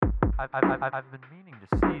I've been meaning to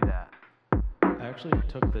see that. I actually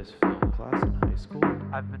took this film class in high school.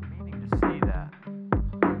 I've been meaning to see that.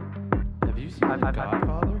 Have you seen The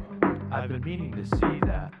Godfather? I've been meaning to see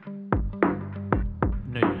that.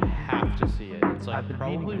 No, you have to see it. It's like I've been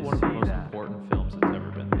probably meaning to one of the see most that. important films that's ever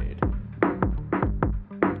been made.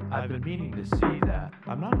 I've been meaning to see that.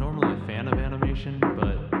 I'm not normally a fan of animation,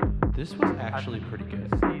 but this was actually pretty good.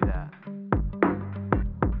 See that.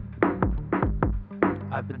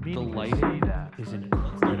 I've been The meaning to see lighting that. is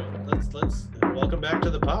incredible. Let's welcome back to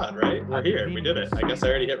the pod, right? We're here. We did it. I guess I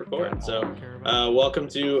already hit record. So welcome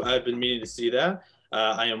to I've been meaning to see that.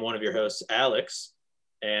 I am one of your hosts, Alex,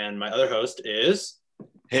 and my other host is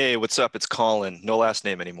Hey, what's up? It's Colin. No last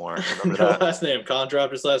name anymore. Remember no that? last name. Colin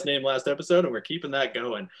dropped his last name last episode, and we're keeping that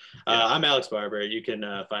going. I'm Alex Barber. You can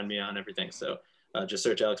find me on everything. So just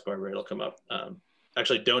search Alex Barber. It'll come up.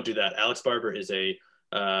 Actually, don't do that. Alex Barber is a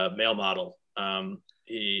male model.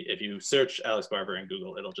 If you search Alex Barber in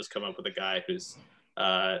Google, it'll just come up with a guy who's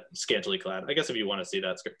scantily clad. I guess if you want to see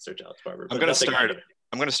that, search Alex Barber.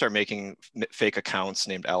 I'm gonna start making fake accounts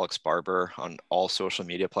named Alex Barber on all social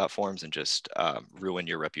media platforms and just ruin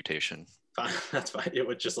your reputation. Fine, that's fine. It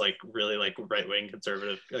would just like really like right-wing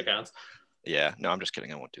conservative accounts. Yeah, no, I'm just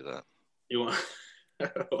kidding. I won't do that. You want?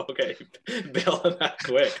 Okay, bail on that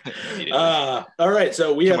quick. All right,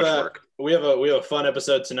 so we have a fun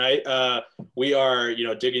episode tonight. We are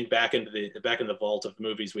digging back into the vault of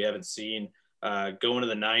movies we haven't seen, going to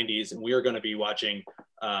the 90s, and we are going to be watching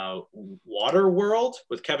Waterworld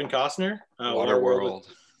with Kevin Costner. Waterworld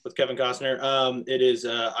with Kevin Costner. It is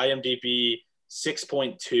IMDb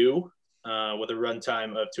 6.2 with a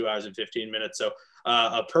runtime of 2 hours and 15 minutes. So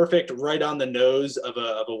a perfect right on the nose of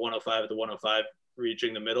a 105 at the 105.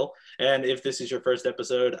 Reaching the middle. And if this is your first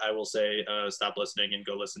episode, I will say stop listening and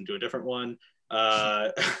go listen to a different one,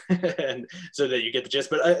 and so that you get the gist.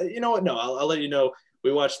 But you know what? No, I'll let you know.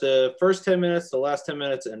 We watched the first 10 minutes, the last 10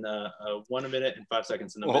 minutes, and 1 minute and 5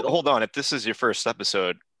 seconds in the middle. Hold on. If this is your first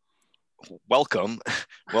episode, welcome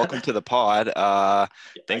to the pod.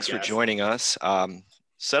 Thanks for joining us.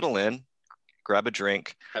 Settle in, grab a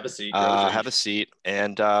drink, have a seat,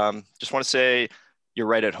 and just want to say you're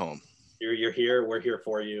right at home. You're here. We're here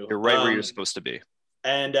for you. You're right where you're supposed to be.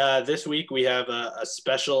 And this week we have a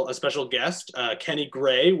special guest, Kenny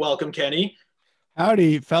Gray. Welcome, Kenny.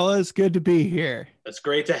 Howdy, fellas. Good to be here. It's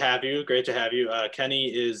great to have you. Kenny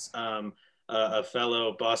is a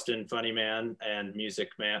fellow Boston funny man and music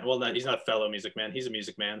man. Well, he's not a fellow music man. He's a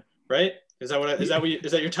music man, right? Is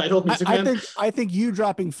that your title, music man? I think you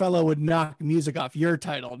dropping fellow would knock music off your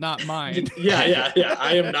title, not mine. Yeah.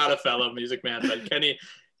 I am not a fellow music man, but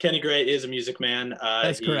Kenny Gray is a music man.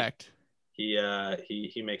 That's correct.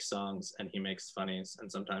 He makes songs and he makes funnies,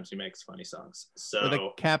 and sometimes he makes funny songs. So with a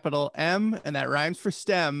capital M, and that rhymes for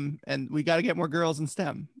STEM, and we got to get more girls in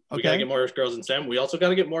STEM. Okay? We got to get more girls in STEM. We also got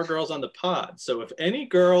to get more girls on the pod. So if any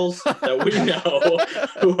girls that we know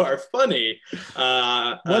who are funny,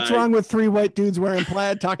 what's wrong with three white dudes wearing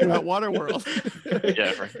plaid talking about Waterworld?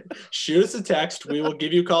 Yeah, right. Shoot us a text. We will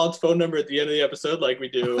give you Colin's phone number at the end of the episode, like we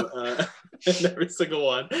do in every single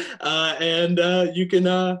one. And you can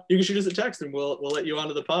shoot us a text, and we'll let you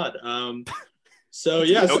onto the pod. So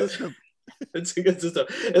yes. It's a good system,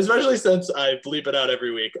 especially since I bleep it out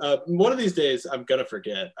every week. One of these days, I'm gonna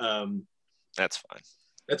forget. That's fine.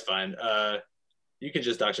 That's fine. You can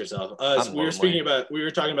just dox yourself. We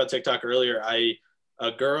were talking about TikTok earlier. I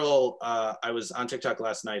was on TikTok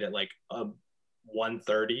last night at like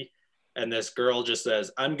 1:30, and this girl just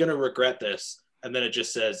says, "I'm gonna regret this," and then it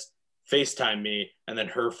just says, "FaceTime me," and then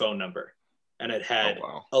her phone number, and it had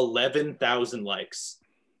 11,000 likes.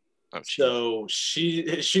 Oh, so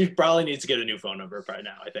she probably needs to get a new phone number by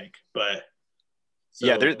now, I think. But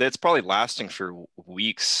yeah, that's probably lasting for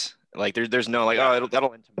weeks. Like there's no like,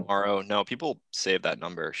 that'll end tomorrow. No, people save that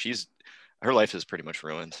number. Her life is pretty much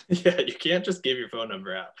ruined. Yeah, you can't just give your phone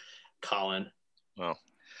number out, Colin. Well,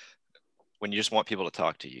 when you just want people to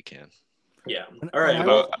talk to you, you can. Yeah. All right.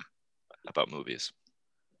 About movies.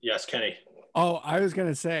 Yes, Kenny. Oh, I was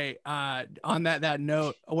gonna say on that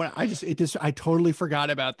note, when I totally forgot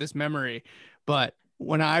about this memory, but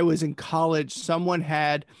when I was in college, someone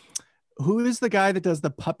had, who is the guy that does the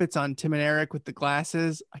puppets on Tim and Eric with the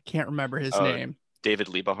glasses? I can't remember his name. David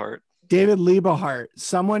Liebehart. David Liebehart.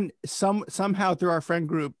 Somehow through our friend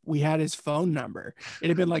group, we had his phone number. It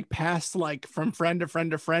had been like passed like from friend to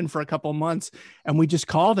friend to friend for a couple months, and we just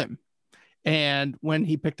called him. And when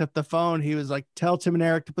he picked up the phone, he was like, "Tell Tim and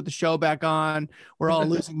Eric to put the show back on. We're all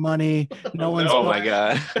losing money. No one's." Oh my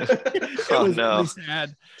God. It was really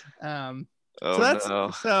sad. Oh, So that's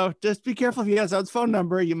no. so just be careful if you guys his phone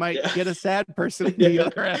number. You might Yeah. get a sad person on the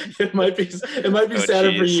other end. It might be Oh,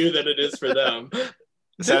 sadder for geez. you than it is for them.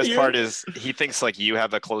 The saddest you- part is he thinks like you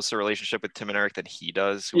have a closer relationship with Tim and Eric than he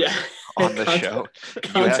does, who Yeah. is on the show.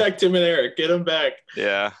 Contact Tim and Eric. Get them back.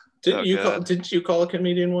 Yeah. Didn't Oh, you God. didn't you call a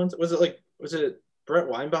comedian once? Was it Brett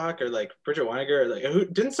Weinbach or like Bridget Weiniger? Or like who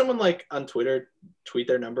didn't someone like on Twitter tweet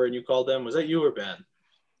their number and you called them? Was that you or Ben?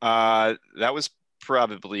 That was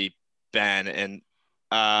probably Ben, and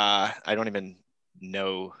I don't even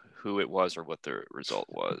know who it was or what the result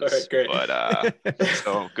was. All right, great. But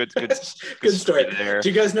so good Good story there. Do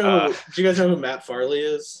you guys know who Matt Farley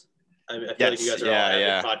is? I feel like Yes, you guys are all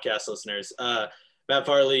yeah. avid podcast listeners. Matt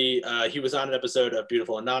Farley, he was on an episode of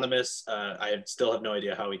Beautiful Anonymous. I still have no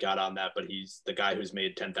idea how he got on that, but he's the guy who's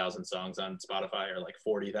made 10,000 songs on Spotify or like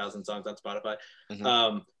 40,000 songs on Spotify.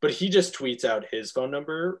 Mhm. But he just tweets out his phone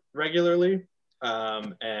number regularly.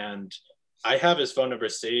 And I have his phone number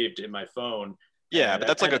saved in my phone. Yeah, And- but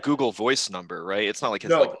that's like a and- Google Voice number, right? It's not like his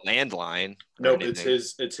No. like landline. or Nope, it's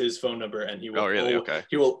anything. his phone number, and he will. Oh, really? Okay.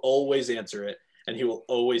 He will always answer it, and he will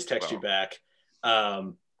always text you Wow.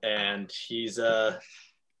 back. And he's a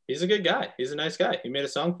good guy. He's a nice guy. He made a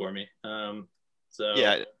song for me. So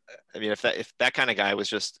Yeah, I mean, if that kind of guy was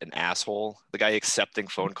just an asshole, the guy accepting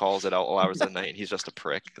phone calls at all hours of the night, and he's just a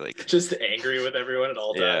prick. Like, just angry with everyone at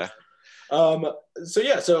all yeah. times.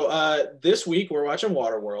 So this week we're watching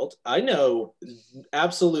Waterworld. I know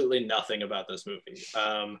absolutely nothing about this movie.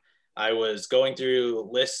 I was going through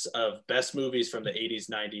lists of best movies from the 80s,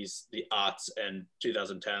 90s, the aughts, and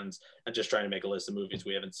 2010s, and just trying to make a list of movies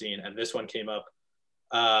we haven't seen. And this one came up.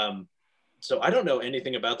 So I don't know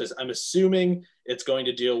anything about this. I'm assuming it's going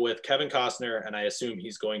to deal with Kevin Costner, and I assume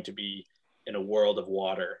he's going to be in a world of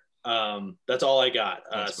water. That's all I got.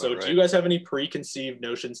 That's So about do you guys have any preconceived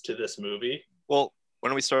notions to this movie? Well, why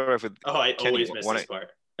don't we start off with? Oh, I Kenny, always miss why this don't-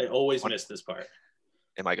 part. I always miss this part.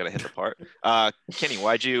 Am I gonna hit the part? Kenny,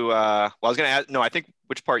 why'd you? Well, I was gonna ask. No, I think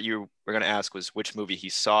which part you were gonna ask was which movie he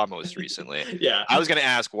saw most recently. Yeah. I was gonna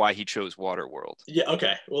ask why he chose Waterworld. Yeah.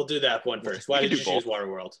 Okay. We'll do that one first. Why You did can you do choose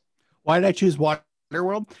Waterworld? Why did I choose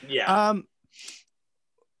Waterworld? Yeah.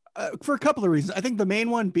 For a couple of reasons. I think the main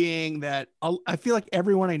one being that I feel like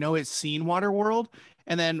everyone I know has seen Waterworld,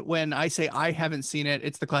 and then when I say I haven't seen it,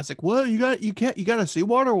 it's the classic. Well, you got to see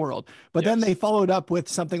Waterworld, but then Yes. they followed up with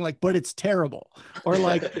something like, but it's terrible, or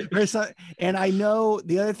like there's some. And I know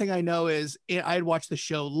the other thing I know is I had watched the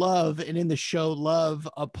show Love, and in the show Love,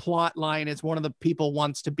 a plot line is one of the people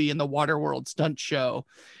wants to be in the Waterworld stunt show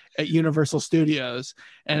at Universal Studios,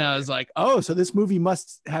 and I was like, oh, so this movie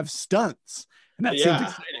must have stunts. And that seems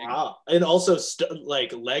exciting. Wow. And also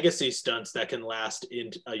like legacy stunts that can last in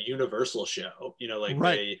a Universal show. You know, like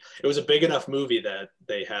Right. it was a big enough movie that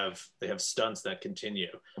they have stunts that continue.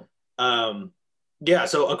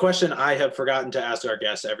 So a question I have forgotten to ask our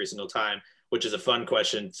guests every single time, which is a fun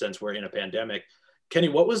question since we're in a pandemic. Kenny,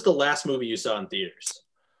 what was the last movie you saw in theaters?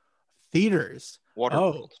 Theaters.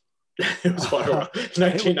 Waterworld. It was Waterworld.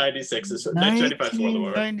 1996 is 1995 World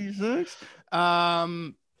War.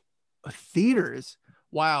 1996. Theaters.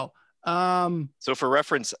 Wow. So for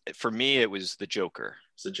reference, for me, it was The Joker.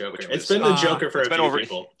 It's the Joker. Which It's was- been the Joker for a it's been few over-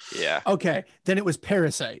 people. Yeah. Okay, then it was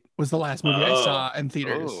Parasite. Was the last movie I Oh. saw in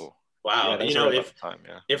theaters. Oh, Wow. yeah, that was You know, around if about the time,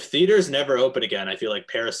 yeah. if theaters never open again, I feel like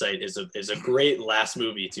Parasite is a great last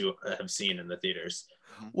movie to have seen in the theaters.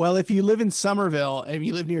 Well, if you live in Somerville and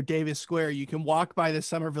you live near Davis Square, you can walk by the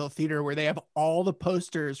Somerville Theater where they have all the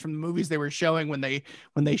posters from the movies they were showing when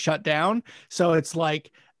they shut down. So it's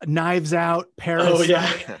like Knives Out, Parasite. Oh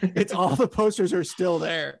yeah. It's all the posters are still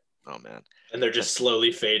there. Oh man, And they're just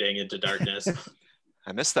slowly fading into darkness.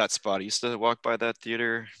 I missed that spot. I used to walk by that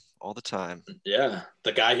theater all the time. Yeah.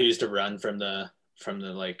 The guy who used to run from the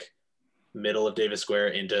like middle of Davis Square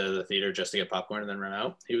into the theater just to get popcorn and then run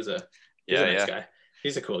out. He's a nice guy.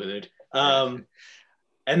 He's a cool dude. And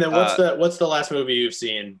then what's the last movie you've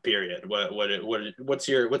seen? Period. What's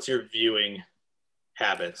your viewing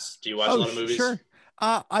habits? Do you watch a lot of movies? Sure.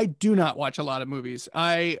 I do not watch a lot of movies.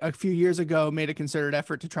 I a few years ago made a concerted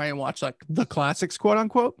effort to try and watch like the classics, quote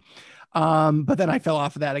unquote. But then I fell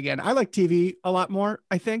off of that again. I like TV a lot more,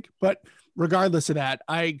 I think. But regardless of that,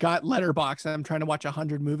 I got Letterboxd and I'm trying to watch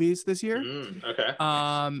 100 movies this year. Okay.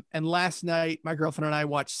 And last night my girlfriend and I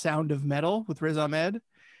watched Sound of Metal with Riz Ahmed.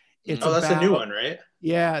 It's That's the new about- one, right?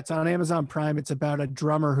 Yeah, it's on Amazon Prime. It's about a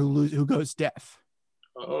drummer who goes deaf.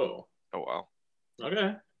 Oh. Oh wow.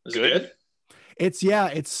 Okay. Is Good? it good? It's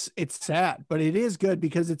sad, but it is good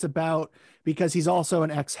because because he's also an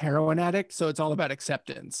ex-heroin addict, so it's all about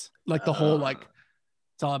acceptance. Like the whole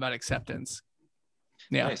it's all about acceptance.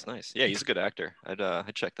 Yeah. Nice. Yeah, he's a good actor.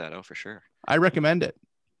 I'd check that out for sure. I recommend it.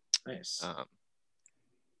 Nice.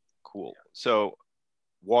 Cool. So,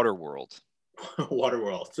 Waterworld.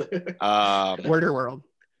 Waterworld. Waterworld.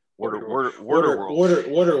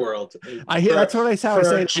 Waterworld. I hear that's what I sound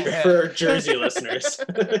saying for Jersey listeners.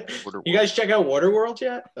 You guys check out Waterworld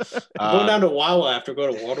yet? I'm going down to Wawa after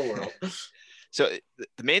going to Waterworld. So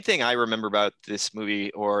the main thing I remember about this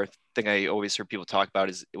movie, or thing I always heard people talk about,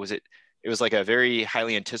 is it was like a very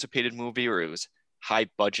highly anticipated movie, or it was high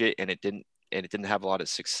budget and it didn't have a lot of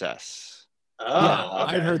success. Oh, Yeah,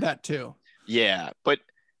 okay. I'd heard that too. Yeah, but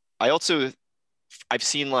I've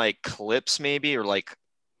seen like clips maybe, or like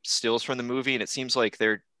stills from the movie, and it seems like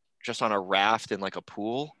they're just on a raft in like a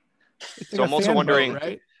pool. It's So like I'm a also fan wondering, boat,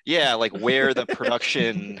 right? yeah, like where the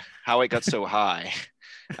production, how it got so high.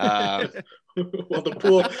 Well, the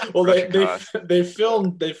pool. Well, they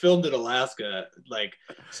filmed in Alaska, like,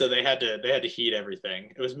 so they had to heat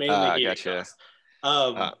everything. It was mainly heating Gotcha.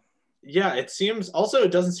 costs. Yeah, it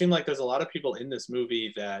doesn't seem like there's a lot of people in this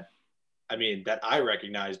movie that I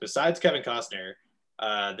recognize besides Kevin Costner.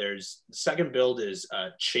 There's second build is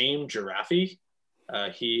Chaim Giraffe.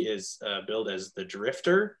 He is billed as the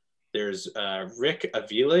Drifter. There's Rick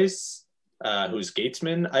Aviles, who's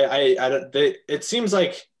Gatesman. It seems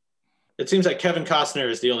like Kevin Costner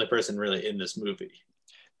is the only person really in this movie.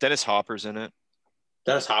 Dennis Hopper's in it.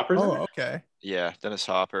 Dennis Hopper's in it? Okay. Yeah, Dennis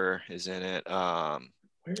Hopper is in it. Where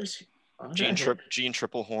is he? Gene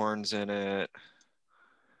Triplehorn's in it.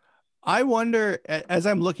 I wonder, as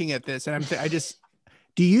I'm looking at this, and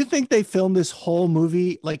do you think they filmed this whole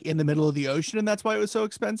movie like in the middle of the ocean, and that's why it was so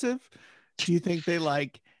expensive? Do you think it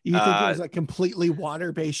was a completely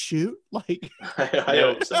water-based shoot? Like, I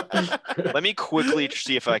hope so. Let me quickly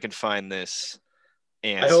see if I can find this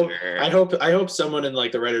answer. I hope someone in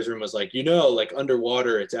like the writer's room was like, like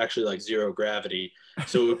underwater, it's actually like zero gravity.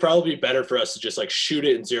 So it would probably be better for us to just like shoot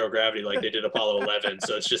it in zero gravity like they did Apollo 11.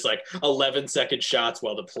 So it's just like 11-second shots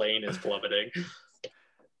while the plane is plummeting.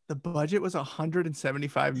 the budget was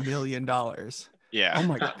 $175 million. Yeah. Oh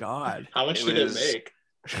my God. How much did it make?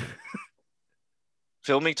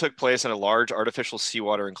 Filming took place in a large artificial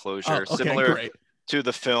seawater enclosure, similar to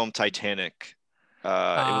the film Titanic. It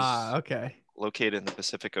was okay. located in the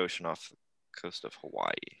Pacific Ocean off the coast of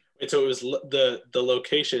Hawaii. So it was the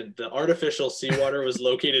location, the artificial seawater was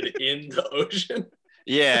located in the ocean.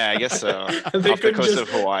 Yeah, I guess so. Off They the coast of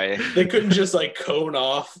Hawaii. They couldn't just like cone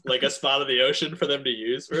off like a spot of the ocean for them to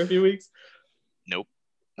use for a few weeks. Nope,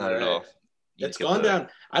 not at all. It's gone down.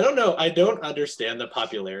 I don't know. I don't understand the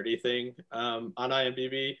popularity thing on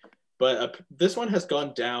IMDb, but this one has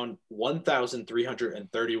gone down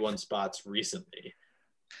 1,331 spots recently.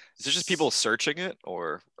 Is it just people searching it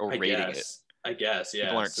or rating it? I guess, yeah.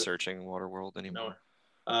 People aren't searching Waterworld anymore.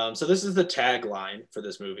 No. So this is the tagline for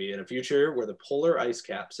this movie. In a future where the polar ice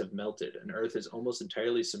caps have melted and Earth is almost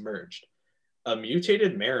entirely submerged, a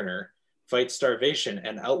mutated mariner fights starvation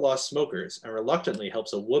and outlaw smokers and reluctantly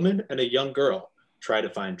helps a woman and a young girl try to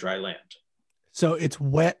find dry land. So it's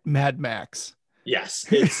wet Mad Max. Yes,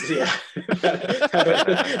 it's it's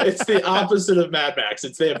the opposite of Mad Max.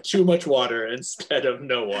 They have too much water instead of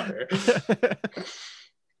no water.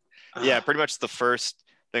 Yeah, pretty much the first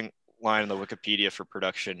line in the Wikipedia for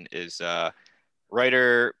production is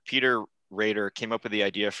writer Peter Rader came up with the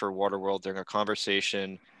idea for Waterworld during a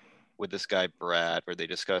conversation with this guy Brad, where they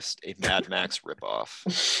discussed a Mad Max ripoff.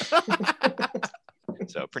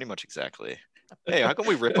 So pretty much exactly. Hey, how come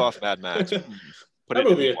we rip off Mad Max? Put it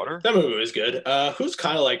in the water? That movie was good. Who's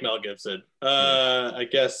kind of like Mel Gibson? I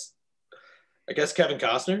guess Kevin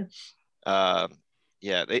Costner.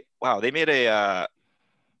 Yeah, they made a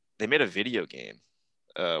video game,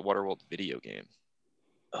 Waterworld video game.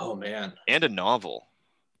 Oh man. And a novel.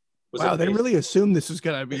 Wow, they really assumed this was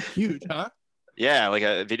gonna be huge, huh? Yeah, like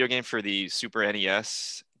a video game for the Super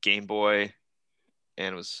NES, Game Boy,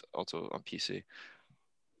 and it was also on PC.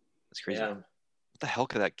 That's crazy. Yeah. What the hell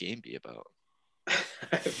could that game be about?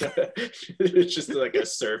 It's just like a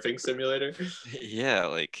surfing simulator. Yeah,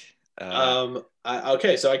 like.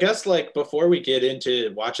 Okay, so I guess like before we get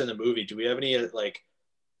into watching the movie, do we have any like?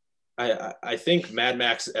 I think Mad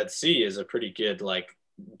Max at Sea is a pretty good like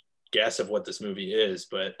guess of what this movie is,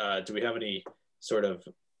 but do we have any sort of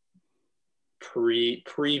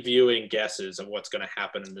previewing guesses of what's going to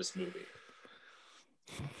happen in this movie?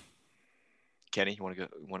 Kenny, you want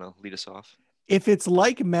to lead us off? If it's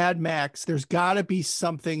like Mad Max, there's got to be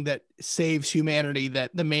something that saves humanity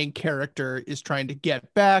that the main character is trying to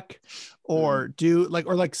get back, or do like,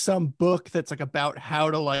 or like some book that's like about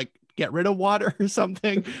how to like get rid of water or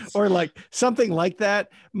something, or like something like that.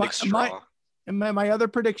 and my other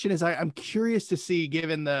prediction is I'm curious to see,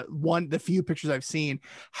 given the few pictures I've seen,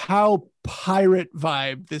 how pirate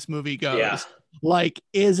vibe this movie goes. Yeah. Like,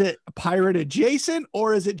 is it pirate adjacent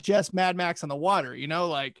or is it just Mad Max on the water? You know,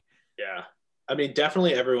 like. Yeah. I mean,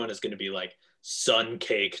 definitely everyone is going to be like sun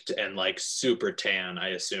caked and like super tan, I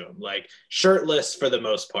assume, like shirtless for the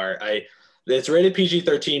most part. It's rated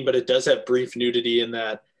PG-13, but it does have brief nudity in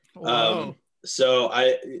that. Whoa. So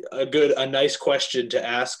a nice question to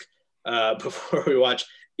ask before we watch,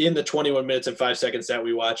 in the 21 minutes and 5 seconds that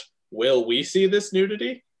we watch, will we see this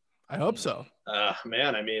nudity? I hope so.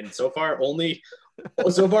 Man, I mean, so far only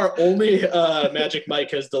Magic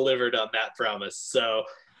Mike has delivered on that promise. So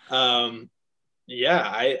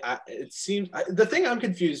yeah, it seems the thing I'm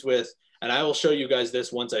confused with, and I will show you guys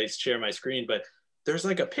this once I share my screen, but there's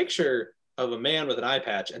like a picture of a man with an eye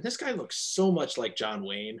patch, and this guy looks so much like John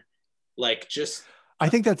Wayne. Like, just I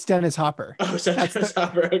think that's Dennis Hopper. Oh, is that Dennis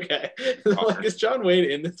Hopper? Okay. Like, is John Wayne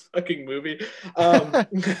in this fucking movie?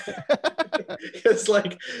 It's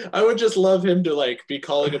like, I would just love him to like be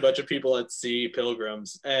calling a bunch of people at sea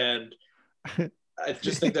pilgrims, and I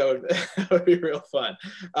just think that would be real fun.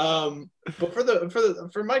 But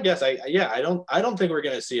for my guess, I don't think we're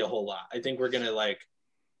gonna see a whole lot. I think we're gonna, like,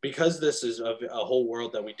 because this is a whole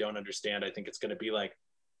world that we don't understand, I think it's gonna be like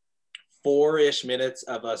 4-ish minutes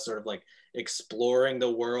of us sort of like exploring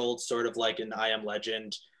the world, sort of like in I Am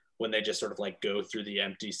Legend, when they just sort of like go through the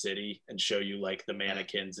empty city and show you like the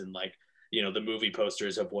mannequins and like, you know, the movie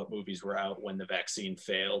posters of what movies were out when the vaccine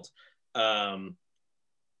failed. I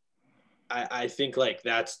think like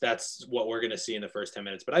that's what we're going to see in the first 10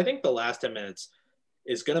 minutes, but I think the last 10 minutes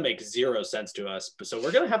is going to make zero sense to us. So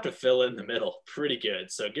we're going to have to fill in the middle pretty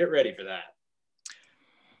good. So get ready for that.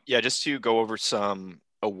 Yeah, just to go over some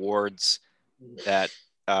awards that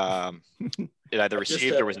it either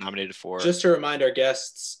received or was nominated for. Just to remind our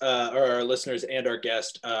guests, or our listeners and our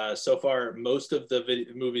guest, so far, most of the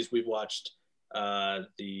movies we've watched,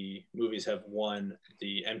 the movies have won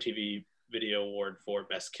the MTV Video Award for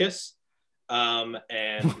Best Kiss. And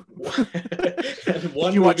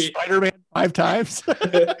one you movie, watched Spider-Man 5 times?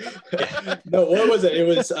 No, what was it? It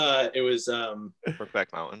was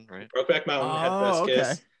Brokeback Mountain, right? Brokeback Mountain had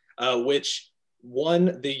Best Kiss, which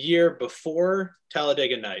won the year before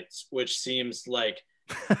Talladega Nights, which seems like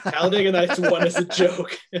Talladega Nights won as a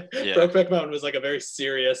joke. Yeah. Brokeback Mountain was like a very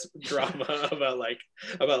serious drama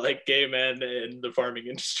about gay men in the farming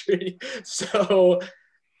industry. So,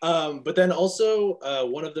 but then also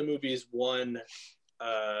one of the movies won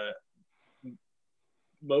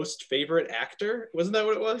most favorite actor. Wasn't that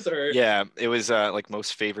what it was? Or yeah, it was like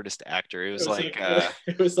most favoritist actor. It was like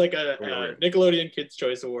it was like a Nickelodeon Kids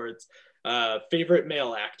Choice Awards favorite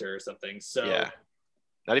male actor or something. So yeah,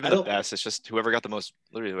 not even the best. It's just whoever got the most.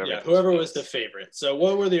 Literally, whoever was the favorite. So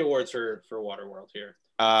what were the awards for Waterworld here?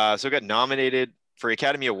 So it got nominated for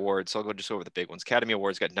Academy Awards. So I'll go just over the big ones. Academy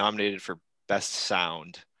Awards got nominated for Best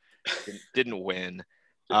Sound. Didn't win.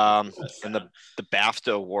 And the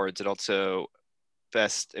BAFTA Awards, it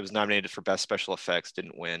was nominated for Best Special Effects,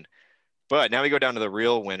 didn't win. But now we go down to the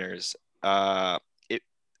real winners.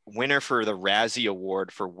 Winner for the Razzie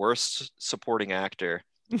Award for Worst Supporting Actor,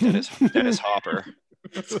 Dennis Hopper.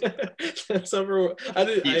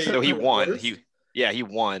 He won. He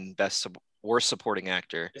won Worst Supporting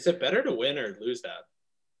Actor. Is it better to win or lose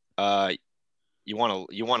that? You want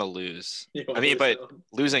to lose.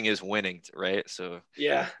 Losing is winning, right? So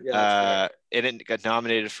yeah. And it got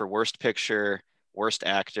nominated for Worst Picture, Worst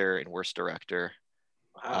Actor, and Worst Director.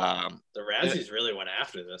 Wow. The Razzies really went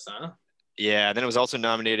after this, huh? Yeah, and then it was also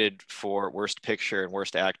nominated for Worst Picture and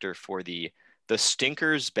Worst Actor for the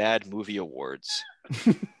Stinkers Bad Movie Awards,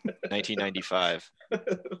 1995.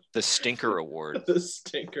 The Stinker Award. The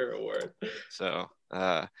Stinker Award. So,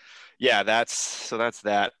 yeah, that's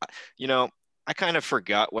that. You know, I kind of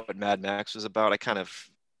forgot what Mad Max was about. I kind of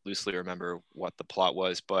loosely remember what the plot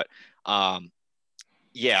was, but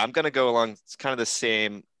yeah, I'm gonna go along. It's kind of the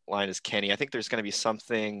same line as Kenny. I think there's gonna be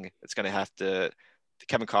something that's gonna have to.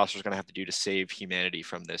 Kevin Costner's going to have to do to save humanity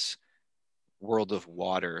from this world of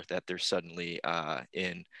water that they're suddenly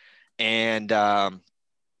in. And,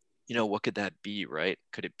 you know, what could that be, right?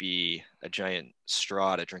 Could it be a giant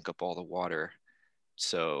straw to drink up all the water?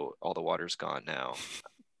 So all the water's gone now.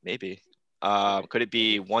 Maybe. Could it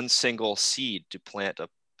be one single seed to plant a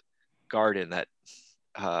garden that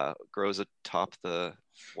grows atop the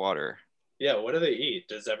water? Yeah, what do they eat?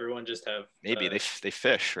 Does everyone just have... Maybe they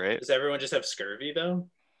fish, right? Does everyone just have scurvy, though?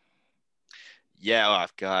 Yeah, oh,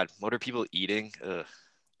 God. What are people eating? Ugh.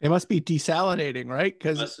 They must be desalinating, right?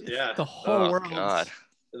 Because the whole world... God.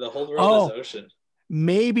 The whole world is ocean.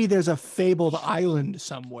 Maybe there's a fabled island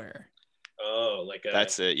somewhere. Oh, like a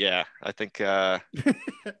That's it. Yeah, I think. Yeah.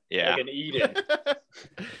 like an Eden.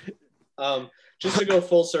 Just to go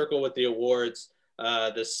full circle with the awards,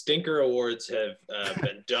 the Stinker Awards have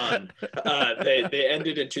been done. They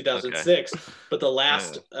ended in 2006, but the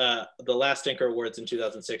last Stinker Awards in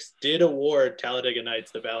 2006 did award Talladega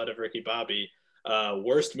Nights: The Ballad of Ricky Bobby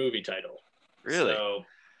worst movie title. Really? So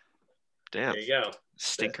Damn. there you go.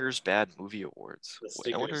 Stinkers Bad Movie Awards. The I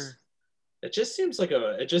Stinkers. wonder. It just seems like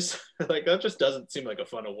that just doesn't seem like a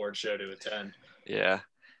fun award show to attend. Yeah.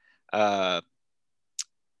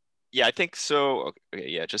 Yeah, I think so. Okay,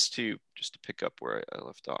 yeah, just to pick up where I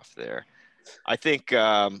left off there. I think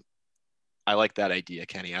I like that idea,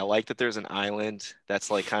 Kenny. I like that there's an island that's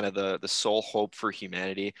like kind of the sole hope for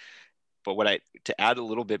humanity. But to add a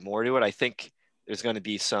little bit more to it, I think there's going to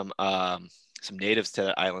be some natives to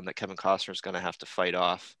that island that Kevin Costner is going to have to fight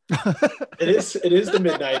off. It is the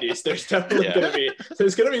mid-90s. There's definitely going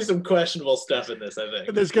to be some questionable stuff in this, I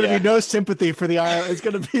think. There's going to be no sympathy for the island. It's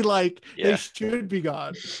going to be like they should be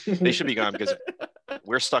gone. They should be gone because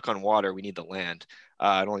we're stuck on water. We need the land.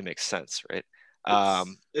 It only makes sense, right?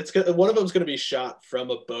 It's one of them's going to be shot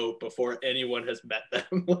from a boat before anyone has met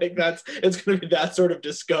them. It's going to be that sort of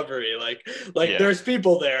discovery. There's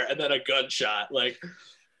people there, and then a gunshot.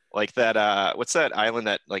 Like that. What's that island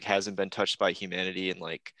that like hasn't been touched by humanity and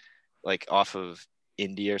like off of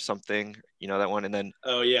India or something? You know that one? And then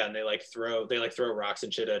oh yeah, and they throw rocks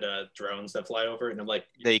and shit at drones that fly over, and I'm like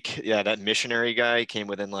that missionary guy came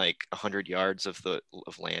within like 100 yards of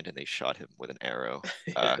land, and they shot him with an arrow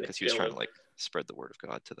because he was trying to like spread the word of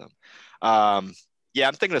God to them. Yeah,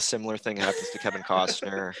 I'm thinking a similar thing happens to Kevin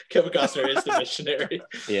Costner. Kevin Costner is the missionary.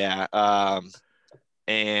 Yeah,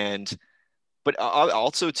 but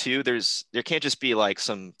also too, there can't just be like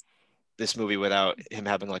this movie without him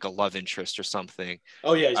having like a love interest or something.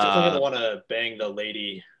 Oh yeah, he's definitely gonna want to bang the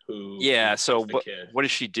lady who. Yeah. So what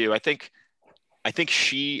does she do? I think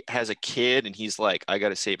she has a kid, and he's like, I got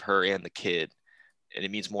to save her and the kid, and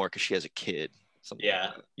it means more because she has a kid.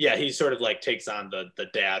 Yeah. Like yeah. He sort of like takes on the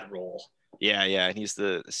dad role. Yeah. Yeah. And he's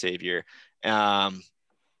the savior. And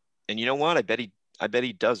you know what? I bet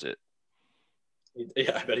he does it.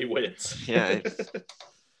 Yeah. I bet he wins. Yeah.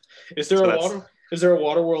 Is there a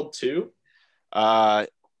Waterworld 2?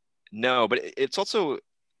 No, but it's also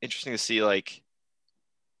interesting to see like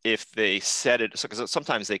if they set it, because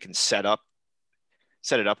sometimes they can set it up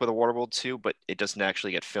with a Waterworld 2, but it doesn't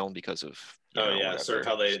actually get filmed because of sort of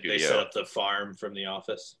how they set up the farm from The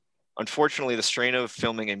Office. Unfortunately, the strain of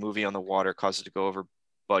filming a movie on the water caused it to go over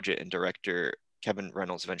budget, and director Kevin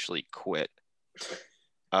Reynolds eventually quit.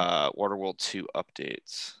 Waterworld 2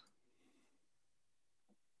 updates.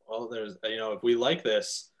 Well, there's if we like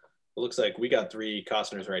this, it looks like we got 3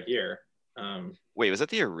 Costners right here. Wait, was that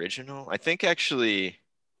the original? I think actually.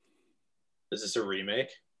 Is this a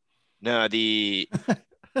remake? No, the.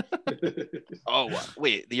 Oh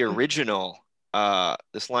wait, the original.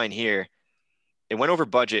 This line here. It went over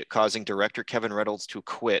budget, causing director Kevin Reynolds to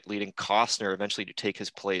quit, leading Costner eventually to take his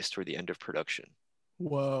place toward the end of production.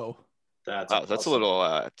 Whoa. That's a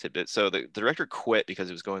little tidbit. So the director quit because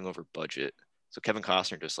it was going over budget. So Kevin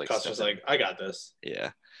Costner just like Costner's like, I got this.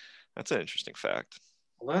 Yeah, that's an interesting fact.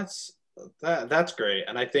 Well, that's great,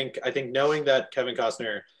 and I think knowing that Kevin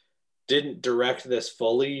Costner didn't direct this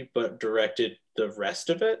fully, but directed the rest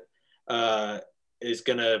of it, is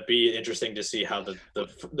gonna be interesting to see how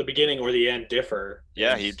the beginning or the end differ.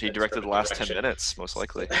 Yeah, he directed the last 10 minutes, most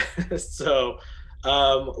likely. So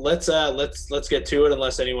let's get to it,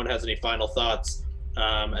 unless anyone has any final thoughts,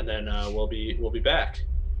 and then we'll be back.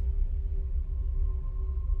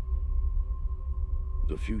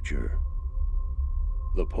 The future.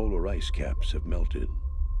 The polar ice caps have melted,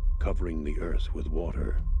 covering the Earth with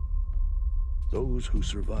water. Those who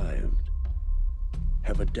survived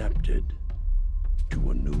have adapted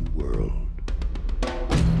to a new world.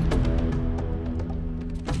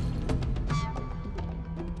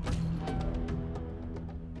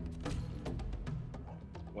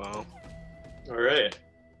 Wow. All right.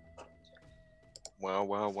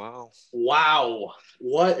 Wow. Wow.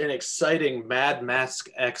 What an exciting Mad Max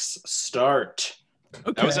X start.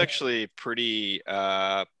 Okay. That was actually pretty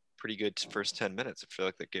good first 10 minutes. I feel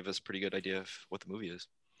like that gave us a pretty good idea of what the movie is.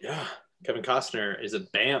 Yeah. Kevin Costner is a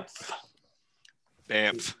Bamf.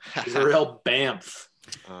 He's a real Bamf.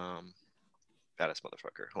 Badass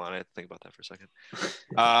motherfucker. Hold on, I had to think about that for a second.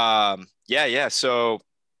 Yeah. So,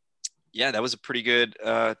 yeah, that was a pretty good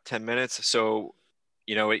 10 minutes. So,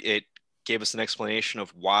 it gave us an explanation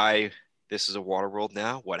of why this is a water world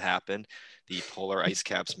now, what happened. The polar ice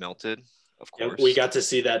caps melted, of course. Yeah, we got to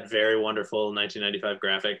see that very wonderful 1995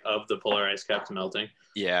 graphic of the polar ice caps melting.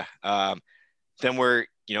 Yeah. then we're,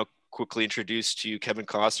 quickly introduced to Kevin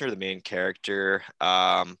Costner, the main character.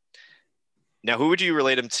 Now, who would you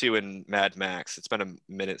relate him to in Mad Max? It's been a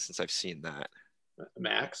minute since I've seen that.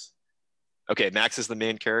 Max. Okay, Max is the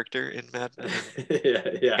main character in Mad Max.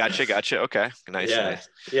 Yeah. Gotcha. Okay, nice. Yeah, Nice.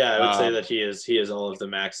 yeah. I would say that he is all of the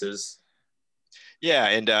Maxes. Yeah,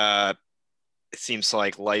 and it seems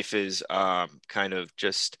like life is kind of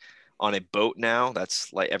just on a boat now.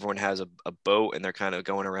 That's like everyone has a boat, and they're kind of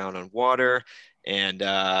going around on water. And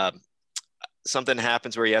something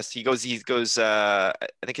happens where he goes. I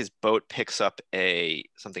think his boat picks up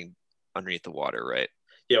something underneath the water, right?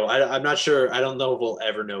 Yeah, well, I'm not sure. I don't know if we'll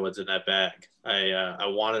ever know what's in that bag. I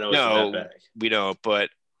want to know what's in that bag. We don't, but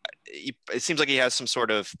it seems like he has some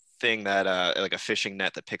sort of thing that like a fishing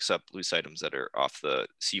net that picks up loose items that are off the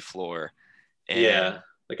seafloor. And yeah,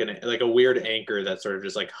 like a weird anchor that sort of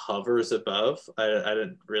just like hovers above. I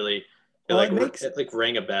didn't really it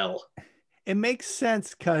rang a bell. It makes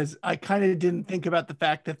sense because I kind of didn't think about the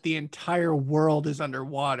fact that the entire world is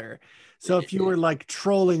underwater. So if you were like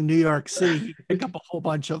trolling New York City, you pick up a whole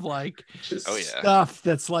bunch of like stuff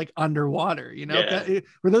that's like underwater, Yeah.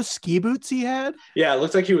 Were those ski boots he had? Yeah, it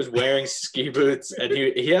looks like he was wearing ski boots, and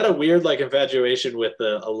he had a weird like infatuation with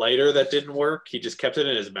a lighter that didn't work. He just kept it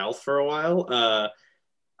in his mouth for a while.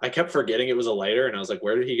 I kept forgetting it was a lighter, and I was like,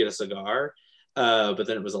 where did he get a cigar? But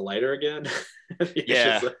then it was a lighter again.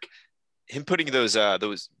 Yeah. Him putting those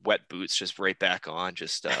wet boots just right back on,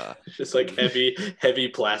 just like heavy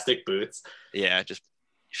plastic boots. Yeah, just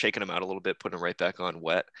shaking them out a little bit, putting them right back on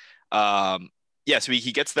wet. So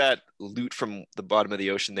he gets that loot from the bottom of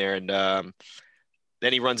the ocean there, and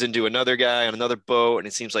then he runs into another guy on another boat, and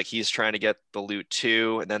it seems like he's trying to get the loot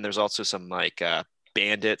too. And then there's also some like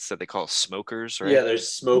bandits that they call smokers, right? Yeah, there's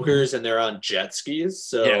smokers, and they're on jet skis.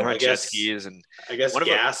 So yeah, they're on jet skis, and I guess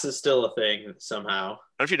gas is still a thing somehow.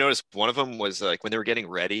 I don't know if you noticed, one of them was like when they were getting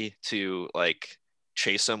ready to like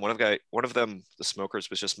chase him, one of them, the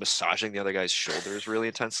smokers, was just massaging the other guy's shoulders really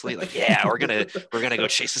intensely. Like, yeah, we're gonna go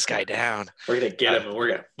chase this guy down. We're gonna get him and we're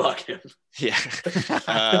gonna fuck him. Yeah.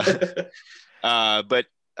 But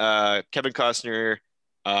Kevin Costner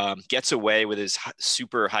gets away with his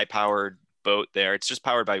super high powered boat there. It's just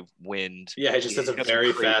powered by wind. Yeah, he just has a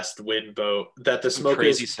very fast wind boat that the smokers,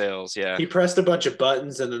 crazy sails. Yeah, he pressed a bunch of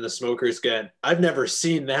buttons, and then the smokers I've never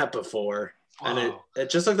seen that before. Whoa. And it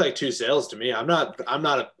just looked like two sails to me. I'm not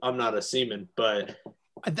a seaman, but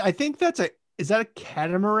I think is that a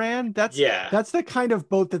catamaran? That's the kind of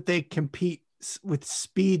boat that they compete with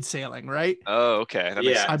speed sailing, right? Oh, okay. That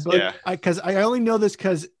makes sense. Because I only know this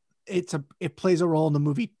because it plays a role in the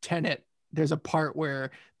movie Tenet. There's a part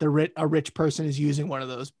where a rich person is using one of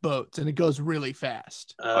those boats, and it goes really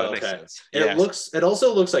fast. That makes sense. It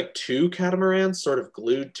also looks like two catamarans sort of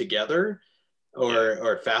glued together,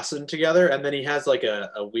 or fastened together, and then he has like a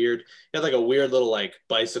weird little like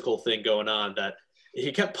bicycle thing going on that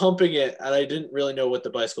he kept pumping it, and I didn't really know what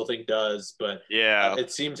the bicycle thing does, but it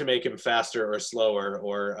seemed to make him faster or slower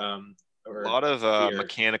or a lot of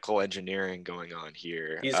mechanical engineering going on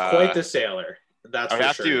here. He's quite the sailor. That's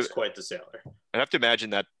for sure. He's quite the sailor. I have to imagine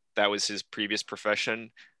that was his previous profession,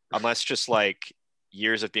 unless just like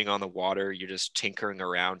years of being on the water, you're just tinkering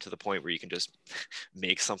around to the point where you can just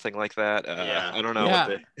make something like that. I don't know.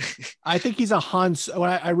 Yeah. I think he's a Han. When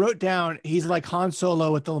I wrote down, he's like Han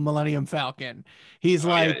Solo with the Millennium Falcon. He's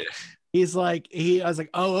I was like,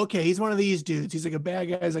 oh, okay. He's one of these dudes. He's like a bad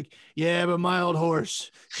guy. He's like, yeah, but my old horse,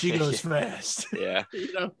 she goes fast. Yeah.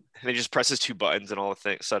 And he just presses two buttons and all the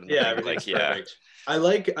things suddenly. Yeah, perfect. I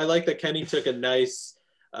like that Kenny took a nice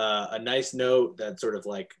note that sort of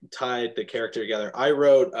like tied the character together. I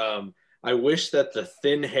wrote, I wish that the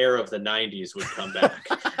thin hair of the 90s would come back.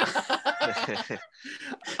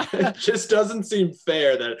 It just doesn't seem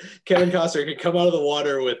fair that Kevin Costner can come out of the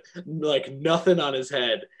water with like nothing on his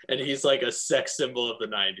head, and he's like a sex symbol of the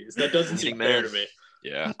 90s. That doesn't seem fair to me.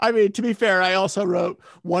 Yeah. I mean, to be fair, I also wrote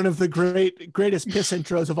one of the greatest piss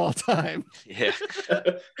intros of all time. Yeah.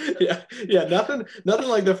 yeah. Nothing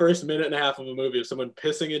like the first minute and a half of a movie of someone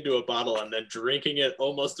pissing into a bottle and then drinking it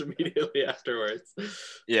almost immediately afterwards.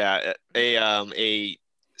 Yeah. A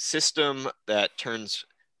system that turns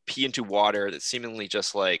pee into water that's seemingly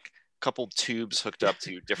just like a couple tubes hooked up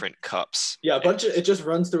to different cups. Yeah. It just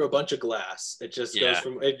runs through a bunch of glass. It just goes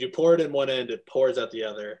from, you pour it in one end, it pours out the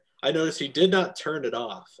other. I noticed he did not turn it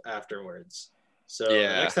off afterwards. So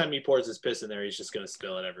next time he pours his piss in there, he's just going to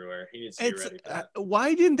spill it everywhere. He needs to be ready for that.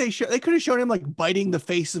 Why didn't they show? They could have shown him like biting the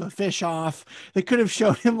face of a fish off. They could have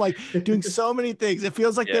shown him like doing so many things. It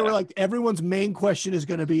feels like they were like, everyone's main question is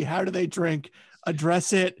going to be, how do they drink?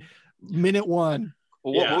 Address it. Minute one.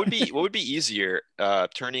 Well, Yeah. what would be easier,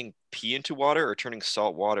 turning pee into water or turning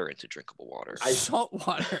salt water into drinkable water? Salt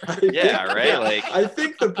water. Yeah, right? Like- I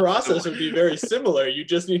think the process would be very similar. You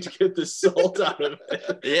just need to get the salt out of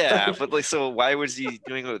it. Yeah, but like, so why was he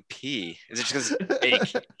doing it with pee? Is it just because, hey,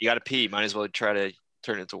 you got to pee? Might as well try to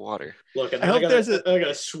turn it into water. Look, and I then hope I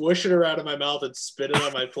gotta swoosh it around in my mouth and spit it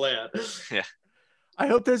on my plant. I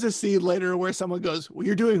hope there's a scene later where someone goes, well,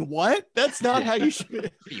 you're doing what? That's not how you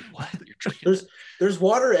should. What? You're drinking? There's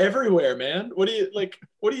water everywhere, man. What are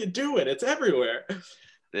you doing? It's everywhere.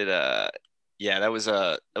 Yeah, that was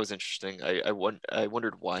interesting. I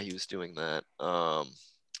wondered why he was doing that.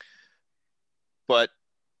 But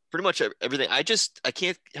pretty much everything. I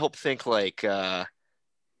can't help think like, I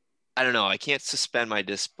don't know. I can't suspend my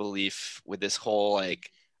disbelief with this whole, like,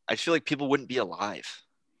 I feel like people wouldn't be alive,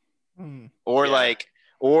 or Yeah. like,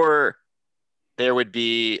 or there would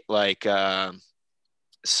be like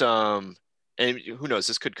some, and who knows,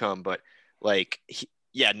 this could come, but like,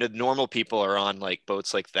 normal people are on like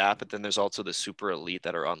boats like that, but then there's also the super elite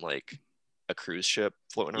that are on like a cruise ship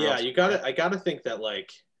floating around. Yeah, I gotta think that,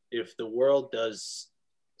 like, if the world does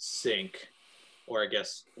sink, or I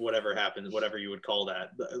guess whatever happens, whatever you would call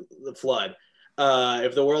that, the flood.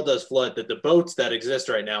 If the world does flood, that the boats that exist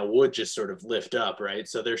right now would just sort of lift up, right?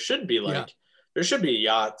 So there should be there should be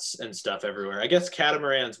yachts and stuff everywhere. I guess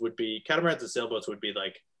catamarans and sailboats would be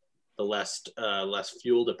like the less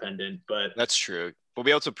fuel dependent, but That's true. But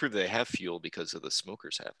we also prove they have fuel because of the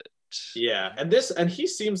smokers have it. yeah. And he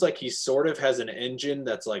seems like he sort of has an engine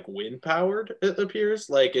that's like wind powered, it appears.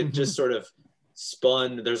 Like it just sort of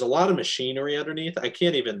spun. There's a lot of machinery underneath. I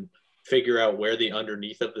can't even figure out where the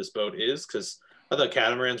underneath of this boat is, because I thought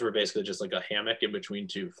catamarans were basically just like a hammock in between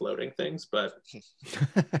two floating things. But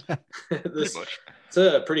Pretty much. it's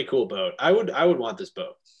a pretty cool boat. I would want this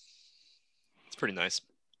boat. It's pretty nice.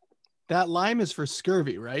 That lime is for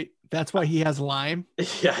scurvy, right? That's why he has lime.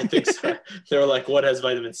 Yeah, I think so. They were like, what has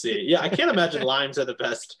vitamin C? Yeah, I can't imagine limes are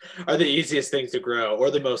the easiest things to grow, or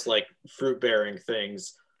the most like fruit bearing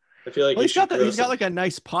things. I feel like Well, he's got like a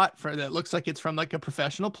nice pot for that looks like it's from like a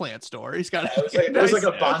professional plant store. He's got it was like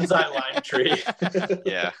a bonsai lime tree.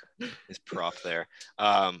 Yeah, his prop there.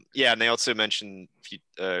 Yeah, and they also mentioned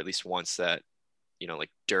at least once that,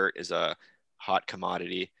 like dirt is a hot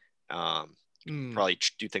commodity. Probably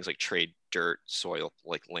do things like trade dirt, soil,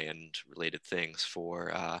 like land related things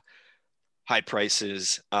for high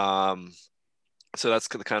prices. So that's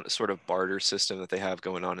the kind of sort of barter system that they have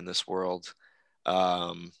going on in this world.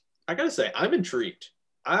 I gotta say, I'm intrigued.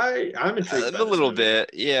 I'm intrigued. A little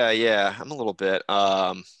bit. Yeah. I'm a little bit.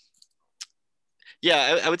 Yeah,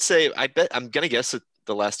 I would say, I'm gonna guess that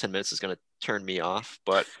the last 10 minutes is gonna turn me off,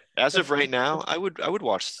 but as of right now, I would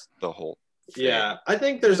watch the whole thing. Yeah, I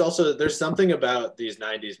think there's something about these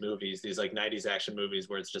 90s movies, these like 90s action movies,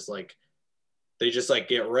 where it's just like they just like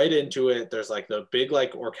get right into it. There's like the big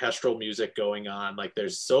like orchestral music going on. Like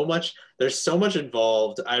there's so much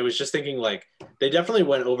involved. I was just thinking like they definitely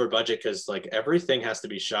went over budget, because like everything has to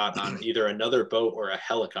be shot on either another boat or a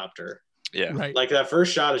helicopter. Yeah. right. Like that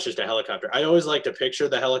first shot is just a helicopter. I always like to picture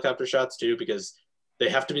the helicopter shots too, because they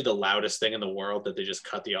have to be the loudest thing in the world that they just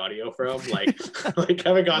cut the audio from. Like, like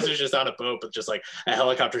Kevin Costner's just on a boat, but just like a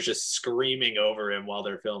helicopter's just screaming over him while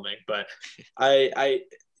they're filming. But I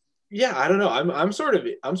don't know. I'm sort of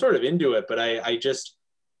into it, but I just,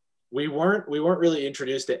 we weren't really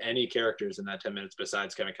introduced to any characters in that 10 minutes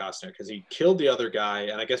besides Kevin Costner, because he killed the other guy.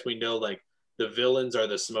 And I guess we know like the villains are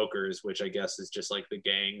the smokers, which I guess is just like the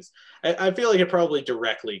gangs. I feel like it probably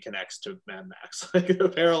directly connects to Mad Max. Like the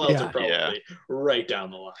parallels are probably right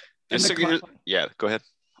down the line. Yeah, go ahead.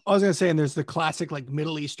 I was gonna say, and there's the classic like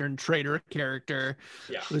Middle Eastern trader character.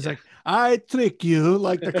 Yeah. Who's like, I trick you,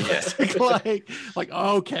 like the classic, like,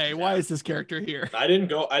 okay, why is this character here? I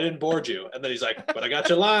didn't board you. And then he's like, but I got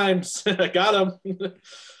your limes. I got him.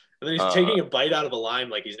 And then he's taking a bite out of a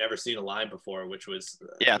lime like he's never seen a lime before, which was...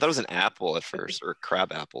 Yeah, I thought it was an apple at first, or a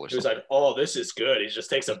crab apple or something. He was like, oh, this is good. He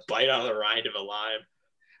just takes a bite out of the rind of a lime.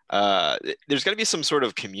 There's got to be some sort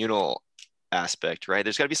of communal aspect, right?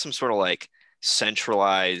 There's got to be some sort of like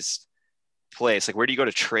centralized place. Like, where do you go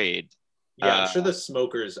to trade? Yeah, I'm sure the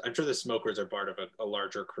smokers are part of a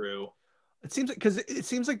larger crew. It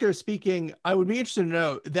seems like they're speaking. I would be interested to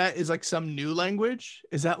know, that is like some new language.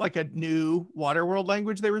 Is that like a new Waterworld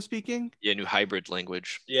language they were speaking? Yeah, new hybrid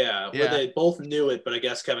language. Yeah, where they both knew it, but I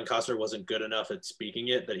guess Kevin Costner wasn't good enough at speaking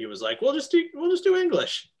it that he was like, we'll just do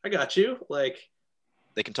English. I got you. Like,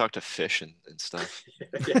 they can talk to fish and stuff.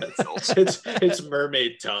 Yeah, it's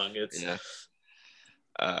mermaid tongue.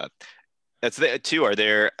 That's the two are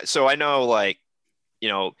there. So I know, like, you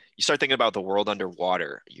know, you start thinking about the world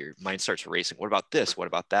underwater, your mind starts racing. What about this? What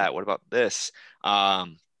about that? What about this?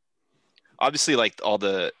 Obviously, like all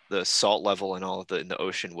the salt level and all of the in the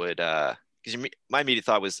ocean would, because my immediate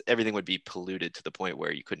thought was everything would be polluted to the point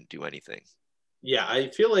where you couldn't do anything. Yeah, I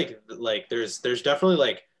feel like there's definitely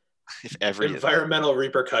like If every environmental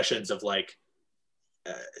repercussions of like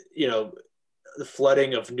you know, the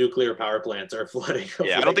flooding of nuclear power plants or flooding of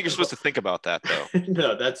yeah, I don't think you're supposed to think about that though.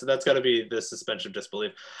 No, that's got to be the suspension of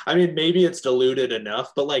disbelief. I mean, maybe it's diluted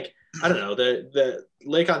enough, but like I don't know, the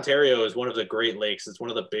Lake Ontario is one of the Great Lakes. It's one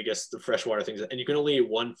of the biggest freshwater things, and you can only eat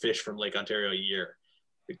one fish from Lake Ontario a year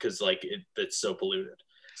because like it's so polluted.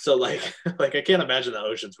 So like like I can't imagine the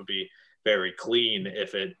oceans would be very clean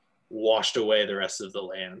if it washed away the rest of the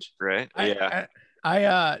land. Right? Yeah.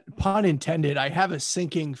 I pun intended, I have a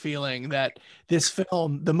sinking feeling that this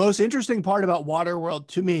film, the most interesting part about Waterworld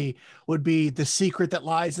to me would be the secret that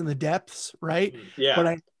lies in the depths, right? Yeah.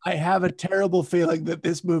 But I have a terrible feeling that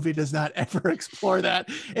this movie does not ever explore that.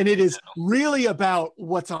 And it is really about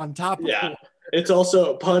what's on top of Yeah. it. It's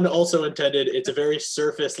also, pun also intended, it's a very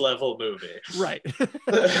surface level movie. Right.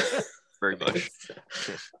 Very much.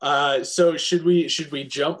 So should we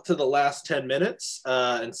jump to the last 10 minutes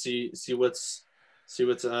and see what's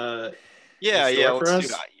Yeah, in yeah. store for Let's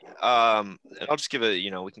do us? that. And I'll just give a,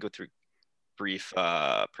 we can go through brief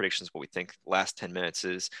predictions of what we think the last 10 minutes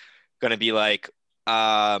is going to be like.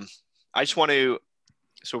 I just want to,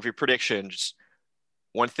 so if your prediction, just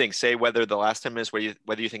one thing, say whether the last 10 minutes,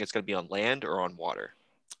 whether you think it's going to be on land or on water.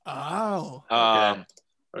 Oh.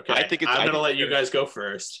 Okay. I think I'm going to let you guys go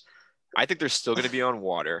first. I think they're still going to be on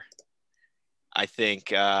water. I think,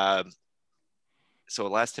 so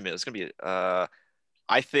last 10 minutes, it's going to be,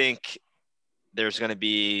 I think there's going to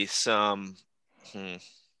be some,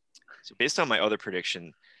 so based on my other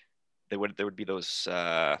prediction, there would be those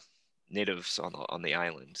natives on the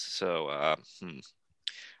island. So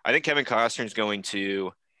I think Kevin Costner is going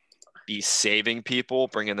to be saving people,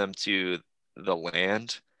 bringing them to the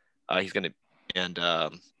land. He's going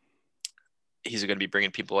to be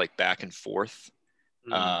bringing people like back and forth.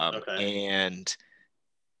 Okay. And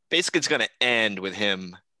basically it's going to end with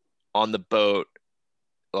him on the boat,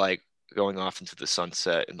 like going off into the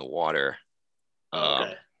sunset in the water.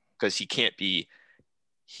 Okay. Because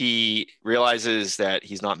he realizes that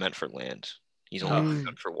he's not meant for land. He's only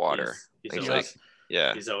meant for water.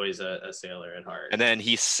 He's always a sailor at heart. And then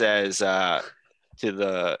he says to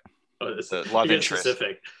the love interest,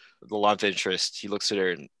 specific. the love interest, he looks at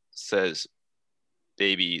her and says,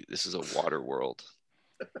 "Baby, this is a water world."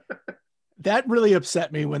 That really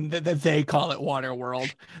upset me when they call it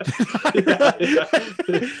Waterworld.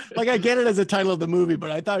 Like I get it as a title of the movie, but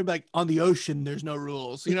I thought it'd be like on the ocean, there's no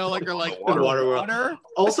rules, or like Waterworld. water.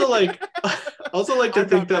 Also like to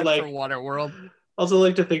think that like Waterworld. Also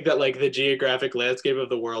like to think that like the geographic landscape of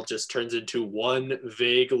the world just turns into one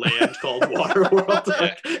vague land called Waterworld.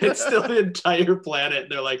 Like it's still the entire planet,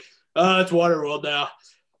 and they're like, "Oh, it's Waterworld now."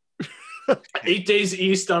 8 days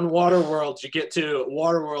east on Waterworld, you get to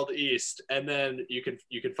Waterworld East, and then you can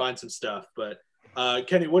find some stuff. But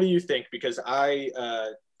Kenny, what do you think? Because I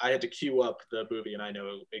had to queue up the movie, and I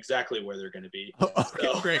know exactly where they're going to be.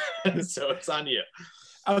 Great. So it's on you.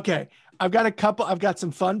 Okay, I've got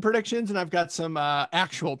some fun predictions, and I've got some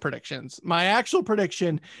actual predictions. My actual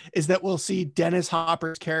prediction is that we'll see Dennis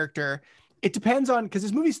Hopper's character. It depends on, because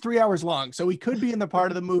this movie's 3 hours long, so we could be in the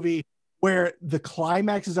part of the movie where the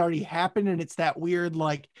climax has already happened and it's that weird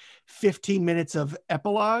like 15 minutes of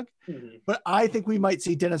epilogue. Mm-hmm. But I think we might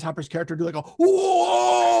see Dennis Hopper's character do like a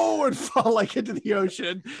whoa and fall like into the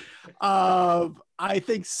ocean. I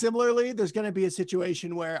think similarly, there's going to be a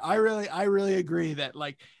situation where I really agree that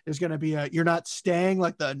like there's going to be you're not staying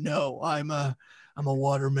like I'm a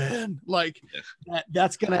waterman. Like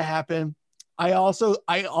that's going to happen. I also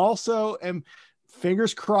am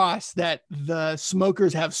fingers crossed that the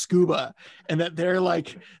smokers have scuba and that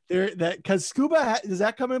because scuba does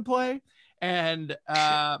that come in play? And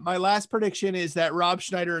my last prediction is that Rob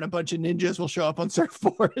Schneider and a bunch of ninjas will show up on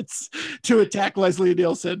surfboards to attack Leslie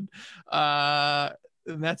Nielsen. And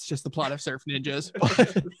that's just the plot of Surf Ninjas.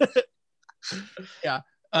 Yeah.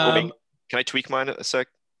 Can I tweak mine a sec?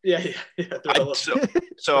 Yeah.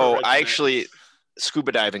 So I actually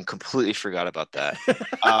scuba diving completely forgot about that.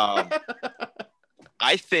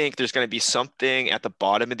 I think there's going to be something at the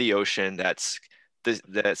bottom of the ocean that's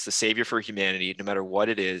the savior for humanity, no matter what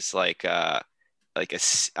it is. I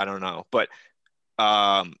don't know, but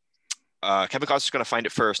Kevin Costner's going to find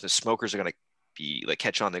it first, and the smokers are going to be like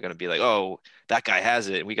catch on. They're going to be like, "Oh, that guy has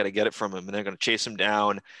it, and we got to get it from him." And they're going to chase him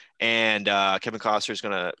down. And Kevin Costner's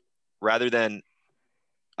going to, rather than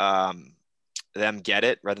them get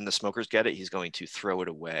it rather than the smokers get it, he's going to throw it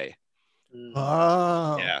away.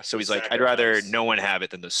 Oh, Yeah. So he's like, I'd rather Sacrifice. no one have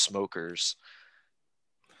it than the smokers.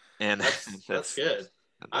 And That's good.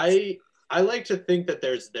 I like to think that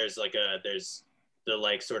there's the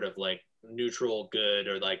like sort of like neutral good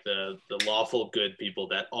or like the lawful good people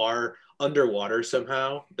that are underwater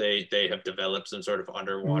somehow. They have developed some sort of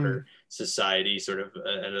underwater society, sort of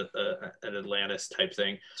an Atlantis type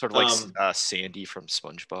thing. sort of like Sandy from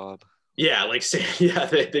SpongeBob. Yeah, like yeah,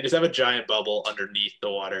 they just have a giant bubble underneath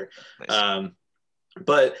the water. Nice.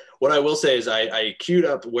 But what I will say is I queued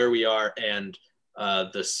up where we are, and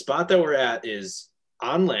the spot that we're at is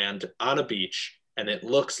on land on a beach, and it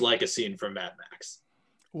looks like a scene from Mad Max.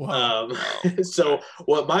 wow. So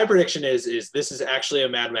what my prediction is this is actually a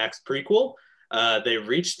Mad Max prequel. They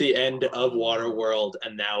reached the end of Waterworld,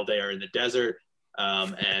 and now they are in the desert,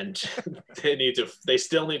 and they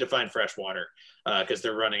still need to find fresh water because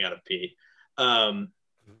they're running out of pee.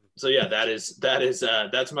 So yeah,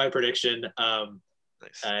 that's my prediction.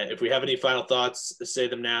 Nice. If we have any final thoughts, say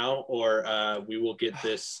them now, or we will get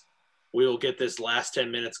this last 10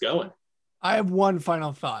 minutes going. I have one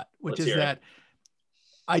final thought, which Let's is hear it. that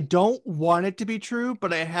I don't want it to be true,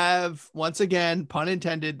 but I have, once again, pun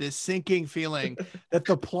intended, this sinking feeling that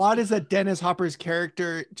the plot is that Dennis Hopper's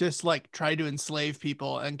character just like tried to enslave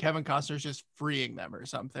people and Kevin Costner's just freeing them or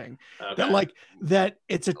something. Okay. That like that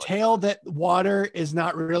it's a tale that water is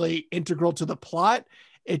not really integral to the plot.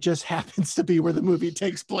 It just happens to be where the movie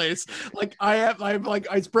takes place. Like I'm like,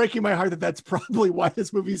 it's breaking my heart that that's probably why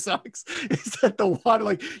this movie sucks. Is that the water,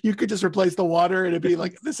 like you could just replace the water and it'd be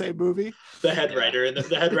like the same movie. The head writer in the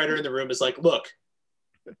head writer in the room is like, look,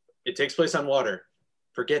 it takes place on water.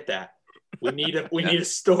 Forget that. We need a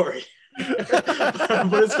story. But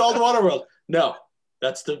it's called Waterworld. No,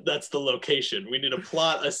 that's the location. We need a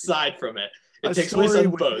plot aside from it. It takes place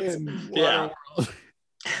on boats. Yeah.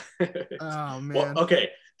 Oh man. Well,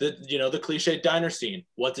 okay. The cliche diner scene.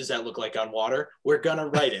 What does that look like on water? We're gonna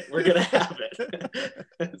write it. We're gonna have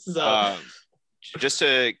it. So just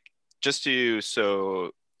to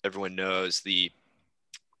so everyone knows, the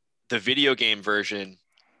video game version,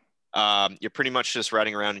 you're pretty much just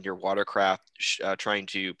riding around in your watercraft trying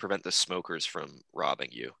to prevent the smokers from robbing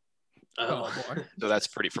you. Oh, boy. So that's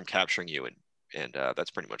from capturing you, and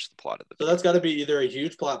that's pretty much the plot of the So that's got to be either a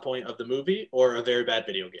huge plot point of the movie or a very bad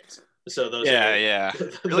video game. So those yeah.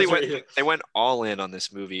 those Really they went all in on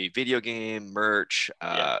this movie. Video game, merch,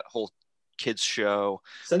 whole kids show.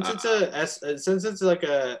 Since it's like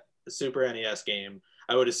a Super NES game,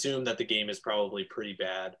 I would assume that the game is probably pretty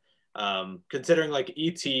bad. Considering like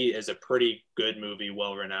E.T. is a pretty good movie,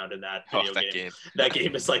 well renowned in that video game. That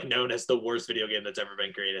game is like known as the worst video game that's ever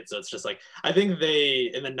been created. So it's just like, I think they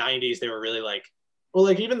in the 90s they were really like, well,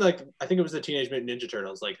 like even like I think it was the Teenage Mutant Ninja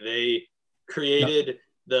Turtles, like they created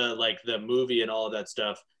the movie and all of that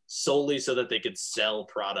stuff solely so that they could sell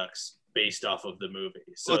products based off of the movie.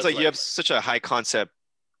 So well, it's like you have such a high concept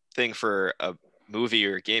thing for a movie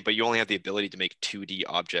or a game, but you only have the ability to make 2D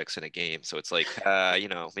objects in a game. So it's like,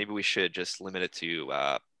 maybe we should just limit it to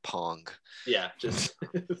Pong. Yeah, just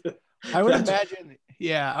I would imagine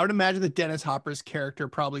that Dennis Hopper's character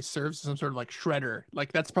probably serves as some sort of like shredder.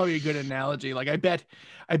 Like that's probably a good analogy. Like I bet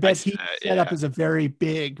he's set up as a very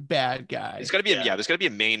big bad guy. It's gotta be there's gotta be a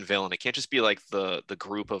main villain. It can't just be like the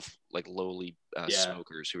group of like lowly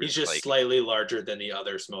smokers who are he's just like, slightly larger than the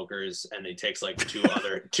other smokers, and he takes like two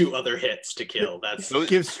other hits to kill. That's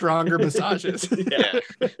gives stronger massages. Yeah.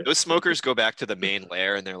 Those smokers go back to the main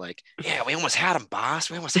lair and they're like, yeah, we almost had him, boss.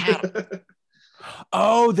 We almost had him.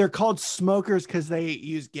 Oh, they're called smokers because they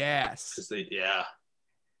use gas. And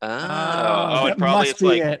probably it's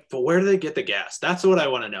like it. But where do they get the gas? That's what I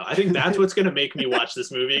want to know. I think that's what's going to make me watch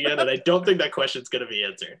this movie again, and I don't think that question's going to be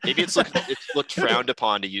answered. Maybe it's looked frowned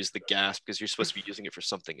upon to use the gas because you're supposed to be using it for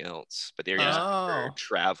something else, but they're using it for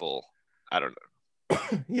travel. I don't know.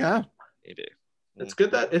 Yeah, maybe. It's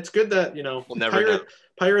good that We'll never know.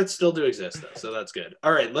 Pirates still do exist though, so that's good.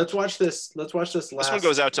 All right, let's watch this. Let's watch this last. This one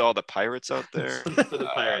goes out to all the pirates out there. For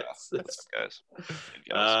the pirates. Guys.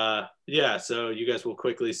 Yeah. So you guys will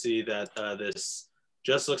quickly see that this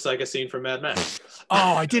just looks like a scene from Mad Men.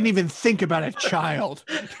 Oh, I didn't even think about a child.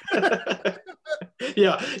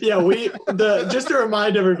 Yeah. Just to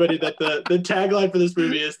remind everybody that the tagline for this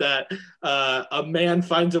movie is that a man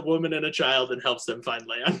finds a woman and a child and helps them find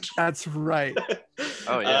land. That's right.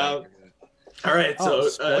 Oh yeah. All right. So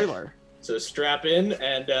spoiler. So strap in,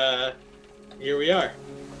 and here we are.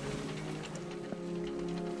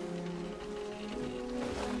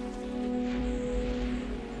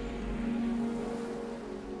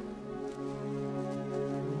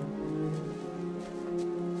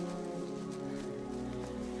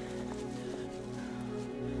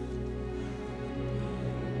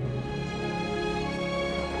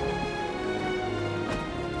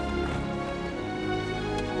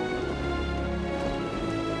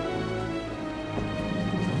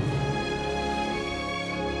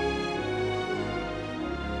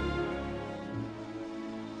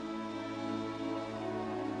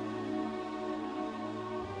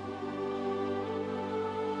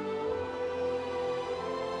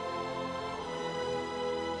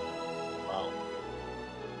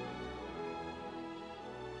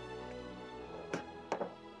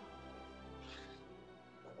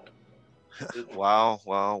 Wow,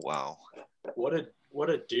 wow, wow. What a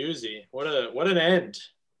doozy. What an end.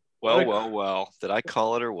 Well, well, well. Did I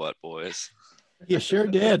call it or what, boys? You sure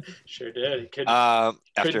did. Sure did. He After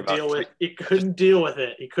couldn't about deal three, with he couldn't deal with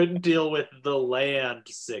it. He couldn't deal with the land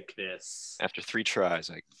sickness. after 3 tries,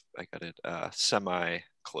 I got it semi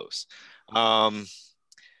close.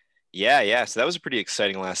 Yeah. So that was a pretty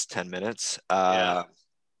exciting last 10 minutes. Yeah.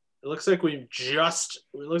 It looks like we just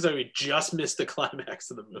missed the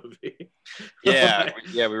climax of the movie. Yeah,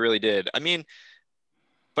 we really did. I mean,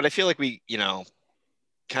 but I feel like we,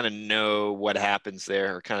 kind of know what happens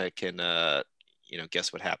there, or kind of can,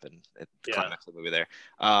 guess what happened at the climax of the movie there.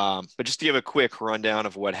 But just to give a quick rundown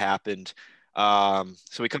of what happened. So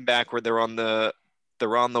we come back where they're on the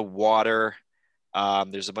water.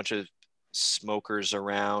 There's a bunch of smokers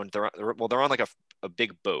around. They're on like a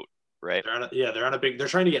big boat, right? They're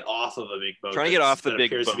trying to get off of a big boat. Trying to get off the that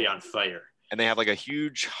big appears boat. to be on fire. And they have like a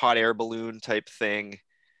huge hot air balloon type thing,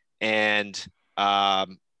 and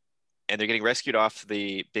they're getting rescued off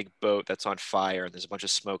the big boat that's on fire, and there's a bunch of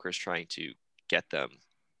smokers trying to get them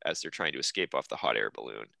as they're trying to escape off the hot air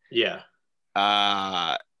balloon. Yeah.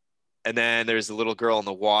 And then there's a little girl in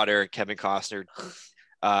the water. Kevin Costner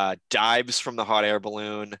dives from the hot air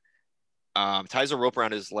balloon, ties a rope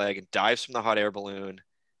around his leg, and dives from the hot air balloon,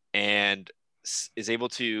 and is able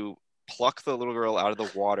to pluck the little girl out of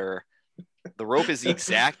the water. The rope is the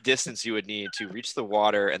exact distance you would need to reach the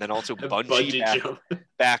water, and then also bungee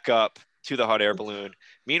back up to the hot air balloon.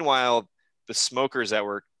 Meanwhile, the smokers that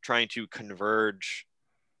were trying to converge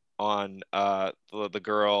on the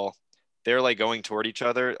girl, they're like going toward each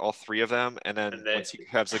other, all three of them, and then once he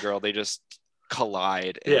grabs the girl, they just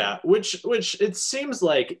collide. Which it seems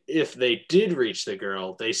like if they did reach the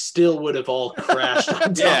girl, they still would have all crashed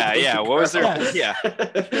on top of the what was their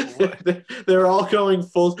they're all going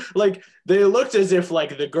full, like they looked as if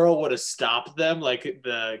like the girl would have stopped them, like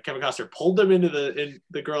the Kevin Costner pulled them into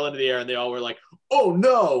the girl into the air, and they all were like, oh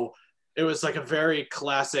no. It was like a very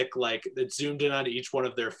classic, like it zoomed in on each one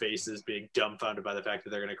of their faces being dumbfounded by the fact that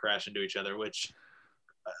they're going to crash into each other, which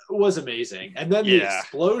was amazing. And then the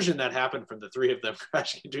explosion that happened from the three of them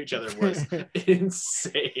crashing into each other was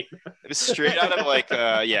insane. It was straight out of like the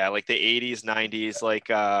 80s, 90s. Like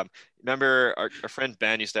remember our friend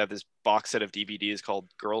Ben used to have this box set of DVDs called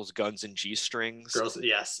Girls, Guns, and G-Strings.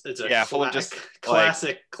 It's a full of just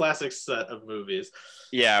classic set of movies.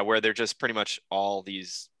 Yeah, where they're just pretty much all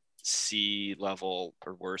these C level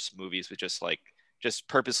or worse movies with just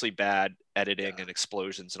purposely bad editing and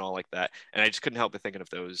explosions and all like that. And I just couldn't help but thinking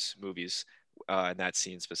of those movies in that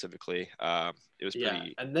scene specifically. It was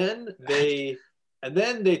pretty. And then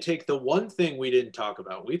they take the one thing we didn't talk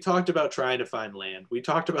about. We talked about trying to find land. We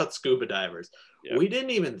talked about scuba divers. Yep. We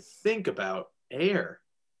didn't even think about air.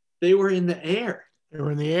 They were in the air.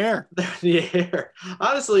 They're in the air.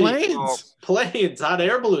 Honestly, planes, hot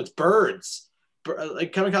air balloons, birds.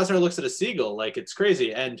 Like Kevin Costner looks at a seagull, like it's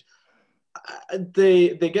crazy. And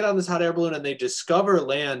they get on this hot air balloon and they discover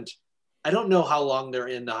land. I don't know how long they're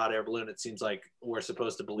in the hot air balloon. It seems like we're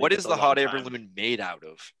supposed to believe. What is the hot air balloon made out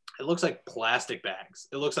of? It looks like plastic bags.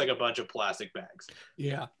 It looks like a bunch of plastic bags.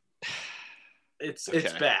 Yeah. It's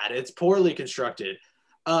bad. It's poorly constructed.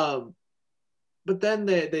 But then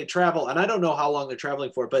they travel, and I don't know how long they're traveling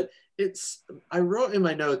for, but I wrote in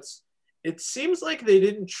my notes, it seems like they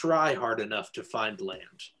didn't try hard enough to find land.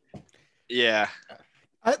 Yeah.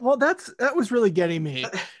 That was really getting me.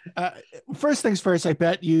 First things first, I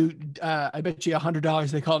bet you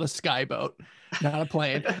 $100 they call it a skyboat, not a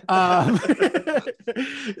plane.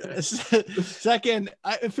 Second,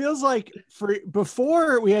 it feels like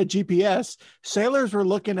before we had GPS, sailors were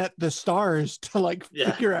looking at the stars to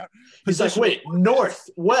figure out. He's like, wait,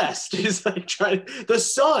 north, west. He's like trying. The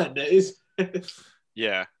sun is.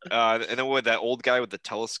 Yeah, and then with that old guy with the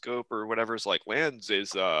telescope or whatever is like, lands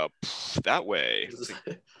is that way.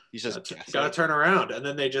 He's just gotta turn around, and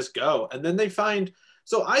then they just go, and then they find.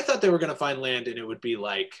 So I thought they were gonna find land, and it would be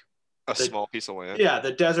like a small piece of land. Yeah,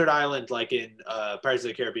 the desert island, like in Pirates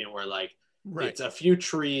of the Caribbean, where it's a few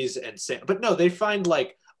trees and sand. But no, they find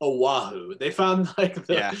like Oahu. They found like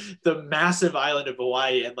the massive island of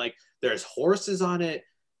Hawaii, and like there's horses on it.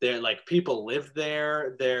 There like people live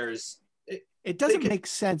there. It doesn't make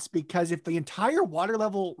sense because if the entire water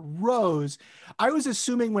level rose, I was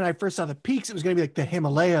assuming when I first saw the peaks, it was going to be like the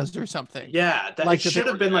Himalayas or something. Yeah, it should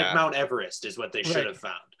have been like Mount Everest is what they should have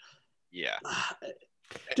found. Yeah.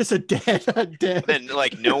 Just a dead. Then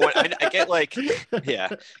like no one, I get like,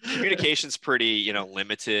 communication's pretty,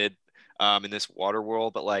 limited in this water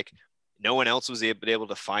world, but like no one else was able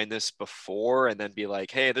to find this before and then be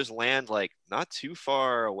like, hey, there's land like not too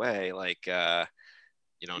far away. Like,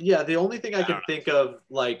 you know. Yeah, the only thing I I can don't think of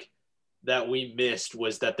like that we missed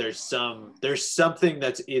was that there's something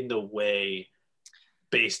that's in the way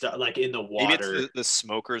based on like in the Maybe it's water. the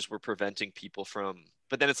smokers were preventing people from.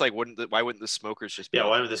 But then it's like, why wouldn't the smokers just be? Yeah, on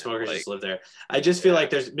why it? would the smokers Like, just live there? I just feel Yeah. like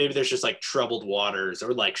there's just like troubled waters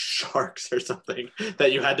or like sharks or something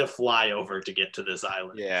that you had to fly over to get to this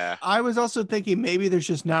island. Yeah. I was also thinking maybe there's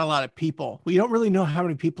just not a lot of people. We don't really know how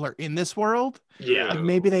many people are in this world. Yeah. Like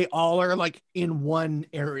maybe they all are like in one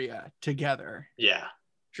area together. Yeah.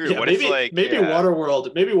 True. Yeah, What maybe if like maybe yeah,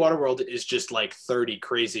 Waterworld is just like 30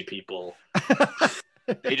 crazy people.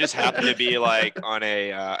 they just happen to be like on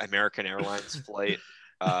a American Airlines flight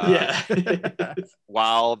Yeah.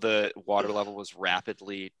 while the water level was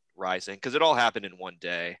rapidly rising, because it all happened in one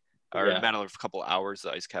day, or in Yeah. a matter of a couple hours.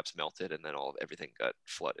 The ice caps melted, and then everything got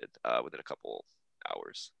flooded within a couple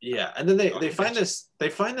hours. Yeah, and then they find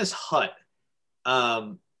this hut,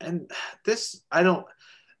 and this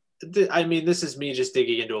I mean, this is me just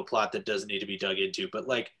digging into a plot that doesn't need to be dug into, but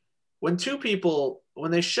like when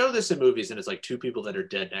they show this in movies and it's like two people that are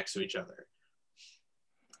dead next to each other,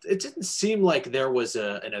 it didn't seem like there was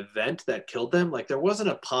an event that killed them. Like there wasn't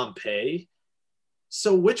a Pompeii.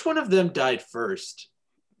 So which one of them died first?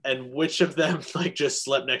 And which of them like just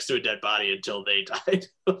slept next to a dead body until they died?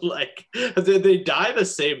 Like, did they die the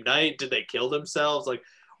same night? Did they kill themselves? Like,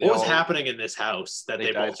 what was happening in this house that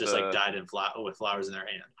they both just like died with flowers in their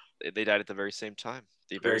hand? They died at the very same time,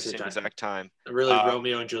 the very same exact time. Really,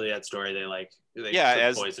 Romeo and Juliet story. They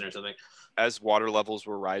took poison or something. As water levels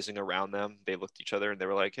were rising around them, they looked at each other and they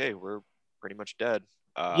were like, "Hey, we're pretty much dead."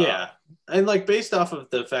 Yeah, and like based off of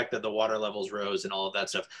the fact that the water levels rose and all of that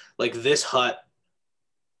stuff, like this hut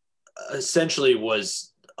essentially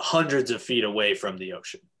was hundreds of feet away from the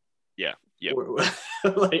ocean. Yeah. Yep.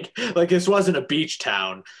 like this wasn't a beach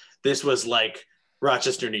town. This was like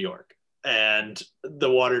Rochester, New York, and the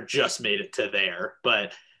water just made it to there.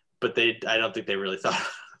 But I don't think they really thought.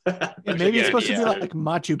 Yeah, maybe it's supposed to be like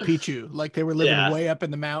Machu Picchu, like they were living way up in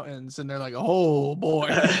the mountains, and they're like, "Oh boy,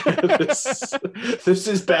 this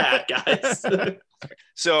is bad, guys."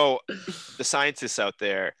 So, the scientists out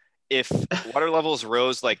there, if water levels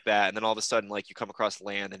rose like that, and then all of a sudden, like you come across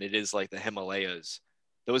land, and it is like the Himalayas,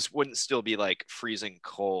 those wouldn't still be like freezing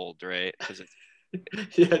cold, right? Because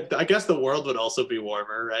yeah, I guess the world would also be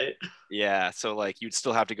warmer, right? Yeah, so like you'd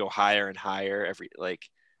still have to go higher and higher every like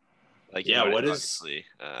yeah. What is?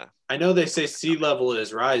 I know they say sea level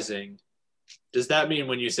is rising. Does that mean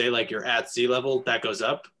when you say like you're at sea level, that goes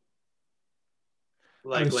up?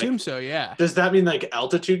 I assume so. Yeah. Does that mean like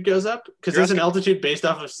altitude goes up? Because there's an altitude based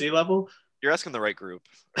off of sea level. You're asking the right group.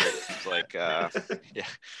 Right? It's like, yeah,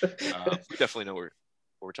 we definitely know what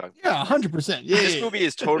we're talking about. Yeah, 100%. Yeah. This movie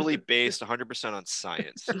is totally based 100% on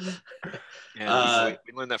science. And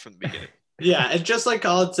we learned that from the beginning. Yeah, and just like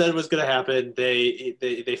Colin said was going to happen, they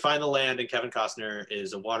find the land, and Kevin Costner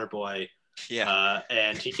is a water boy. Yeah,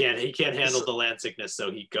 and he can't handle the land sickness, so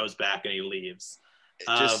he goes back and he leaves.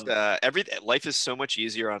 Just life is so much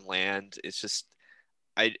easier on land. It's just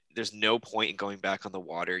there's no point in going back on the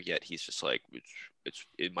water. Yet he's just like, it's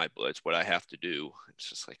in my blood. It's what I have to do. It's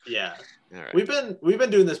just like, yeah. All right. We've been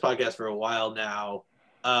doing this podcast for a while now,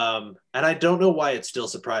 and I don't know why it still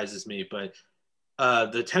surprises me, but.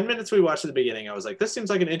 The 10 minutes we watched at the beginning, I was like, this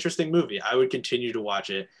seems like an interesting movie. I would continue to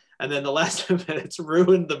watch it. And then the last 10 minutes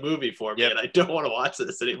ruined the movie for me, and I don't want to watch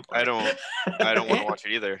this anymore. I don't want to watch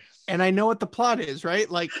it either. And I know what the plot is, right?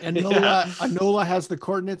 Like Enola has the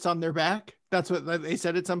coordinates on their back. That's what they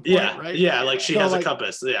said at some point, right? Yeah, like she has a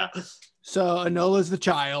compass. Yeah. So Enola's the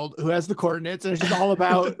child who has the coordinates, and it's just all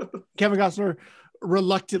about Kevin Costner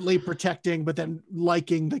reluctantly protecting but then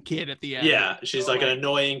liking the kid at the end. Yeah, she's like an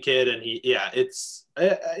annoying kid, and it's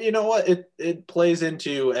you know what, it plays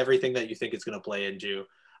into everything that you think it's going to play into.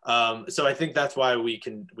 So I think that's why we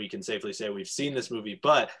can safely say we've seen this movie.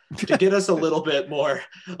 But to get us a little bit more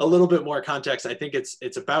context, I think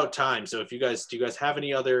it's about time. So do you guys have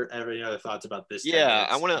any other thoughts about this? Yeah,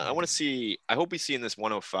 I want to see. I hope we see in this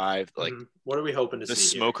 105 like what are we hoping to see? The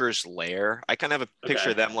smoker's lair. I kind of have a picture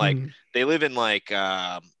of them like they live in like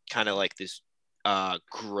kind of like this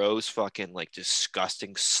gross fucking like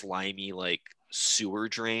disgusting slimy like sewer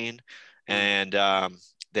drain, and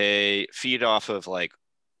they feed off of like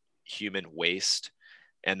human waste,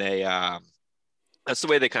 and they that's the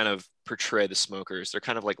way they kind of portray the smokers. They're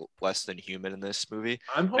kind of like less than human in this movie.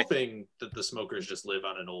 I'm hoping that the smokers just live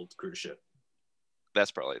on an old cruise ship.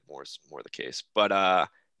 That's probably more the case, but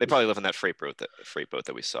they probably live on that freight boat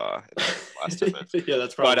that we saw in the last 10 minutes. Yeah,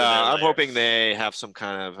 that's probably. But I'm hoping they have some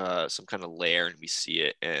kind of lair, and we see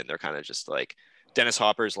it, and they're kind of just like Dennis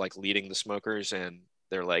Hopper's like leading the smokers, and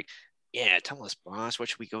they're like, yeah, tell us, boss, what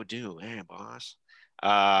should we go do? Boss.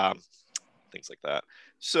 Things like that.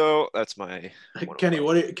 So that's my Kenny,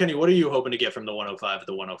 what are you hoping to get from the 105 at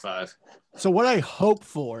the 105? So what I hope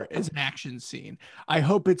for is an action scene. I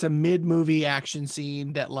hope it's a mid-movie action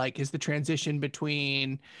scene that like is the transition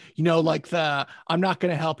between, like the I'm not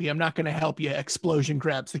going to help you explosion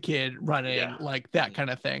grabs the kid running, Yeah. like that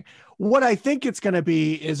kind of thing. What I think it's going to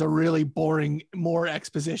be is a really boring, more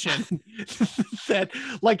exposition that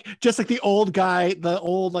like, just like the old guy, the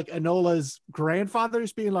old like Enola's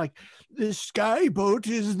grandfather's being like, the sky boat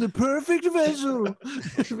is the perfect vessel.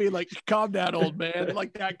 Be like, calm down, old man.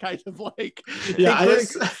 Like that kind of like,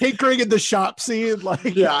 tinkering in the shop scene.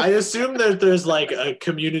 Like, yeah, I assume that there's like a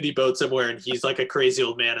community boat somewhere, and he's like a crazy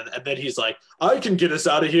old man, and then he's like, I can get us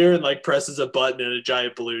out of here, and like presses a button, and a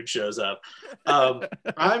giant balloon shows up.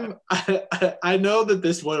 I know that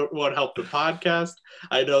this won't help the podcast.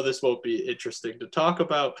 I know this won't be interesting to talk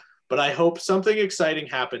about, but I hope something exciting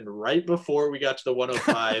happened right before we got to the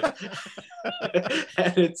 105.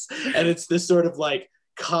 and it's this sort of like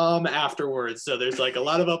calm afterwards. So there's like a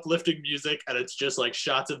lot of uplifting music, and it's just like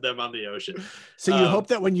shots of them on the ocean. So you hope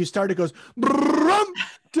that when you start, it goes,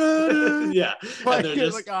 yeah. Like, And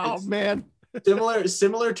you're like, oh man.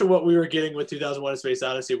 Similar to what we were getting with 2001: A Space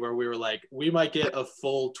Odyssey, where we were like, we might get a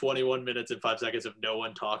full 21 minutes and 5 seconds of no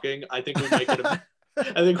one talking. I think we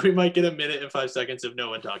might get a minute and 5 seconds of no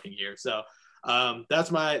one talking here. So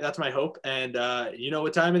that's my hope. And you know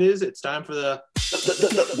what time it is? It's time for the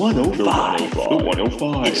 105. The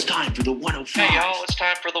 105. It's time for the 105. Hey y'all, it's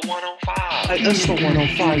time for the 105. Hey, that's the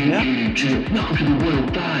 105, yeah? Welcome to the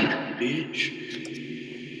 105,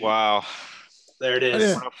 bitch. Wow. there it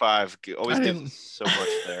is. 105. Always I gives didn't- us so much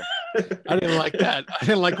there. I didn't like that. I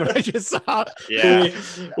didn't like what I just saw. Yeah.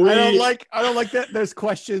 I don't like that. There's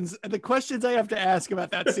questions. The questions I have to ask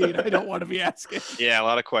about that scene, I don't want to be asking. Yeah, a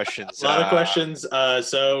lot of questions. A lot of questions.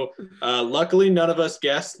 So luckily, none of us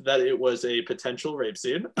guessed that it was a potential rape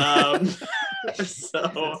scene.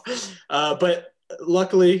 But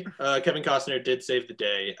luckily, Kevin Costner did save the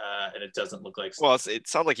day, and it doesn't look like. Well, it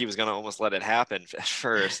sounded like he was gonna almost let it happen at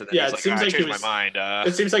first, and then Yeah, he's it like, seems I like he changed was- my mind.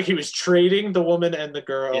 It seems like he was trading the woman and the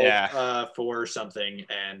girl Yeah. for something,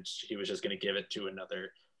 and he was just going to give it to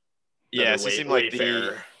another. Yeah, so it seemed like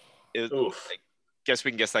wayfarer. Oof. Guess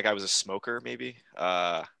we can guess that guy was a smoker, maybe.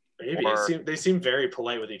 Maybe they seem very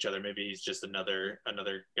polite with each other. Maybe he's just another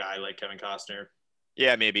guy like Kevin Costner.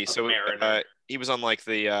 Yeah, maybe. A So mariner. he was on like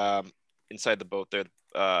the inside the boat there,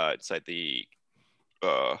 inside the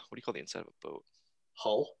what do you call the inside of a boat?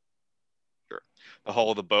 Hull. The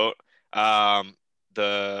hull of the boat.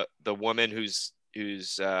 The woman whose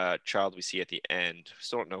child we see at the end.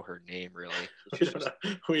 Still don't know her name really.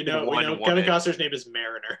 We know One Kevin woman. Costner's name is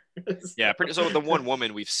Mariner. Yeah, so the one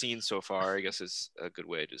woman we've seen so far, I guess, is a good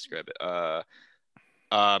way to describe it.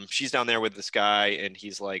 She's down there with this guy, and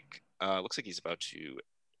he's like, looks like he's about to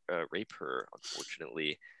rape her,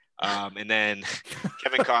 unfortunately. And then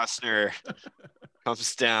Kevin Costner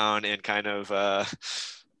comes down and kind of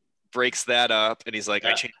breaks that up, and he's like, I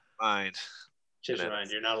Yeah. changed my mind. Change your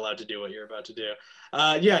mind. You're not allowed to do what you're about to do.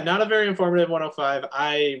 Yeah, not a very informative 105.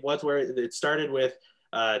 I was where it started with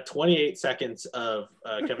 28 seconds of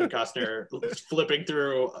Kevin Costner flipping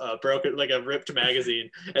through a broken, like a ripped magazine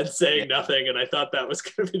and saying nothing. And I thought that was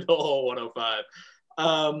going to be the whole 105.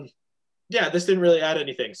 Yeah, this didn't really add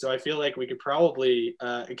anything. So I feel like we could probably,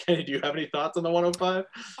 Kenny, do you have any thoughts on the 105?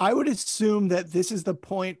 I would assume that this is the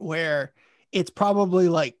point where it's probably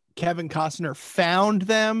like Kevin Costner found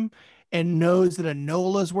them and knows that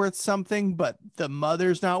Enola's worth something, but the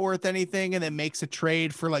mother's not worth anything, and then makes a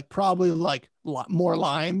trade for like probably like more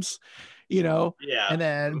limes, Yeah. and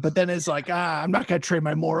then it's like, I'm not gonna trade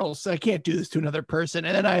my morals. I can't do this to another person.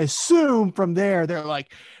 And then I assume from there they're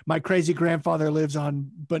like, my crazy grandfather lives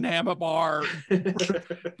on Banana Bar,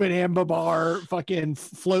 fucking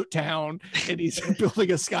float town, and he's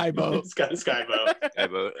building a skyboat. It's got a skyboat. Guy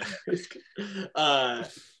boat.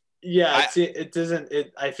 Yeah, it doesn't.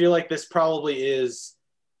 I feel like this is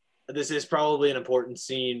probably an important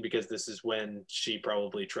scene because this is when she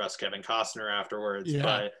probably trusts Kevin Costner afterwards.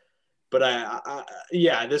 Yeah. But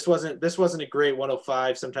yeah, this wasn't a great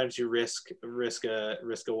 105. Sometimes you risk a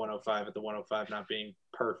 105 at the 105 not being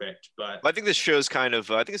perfect. But I think this shows kind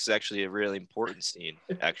of. I think this is actually a really important scene.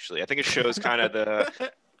 Actually, I think it shows kind of the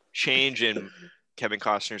change in Kevin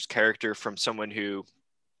Costner's character from someone who,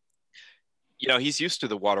 he's used to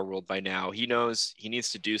the water world by now. He knows he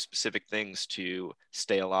needs to do specific things to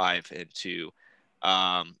stay alive and to,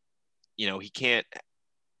 he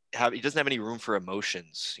doesn't have any room for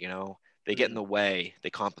emotions. They get in the way,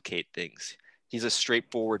 they complicate things. He's a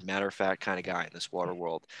straightforward, matter of fact kind of guy in this water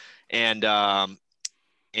world, and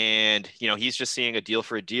you know, he's just seeing a deal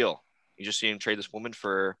for a deal. He's just seeing trade this woman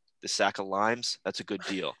for the sack of limes. That's a good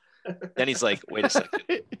deal. Then he's like, wait a second.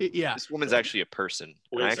 Yeah. This woman's actually a person.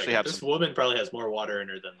 Wait I a actually second. have This some. woman probably has more water in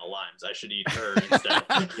her than the limes. I should eat her instead.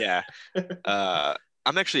 Yeah.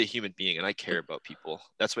 I'm actually a human being and I care about people.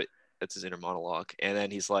 That's his inner monologue. And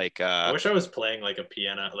then he's like, I wish I was playing like a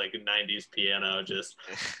piano, like a 90s piano, just.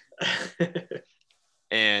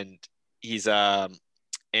 and he's and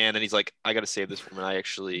then he's like, I gotta save this woman. I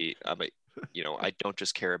don't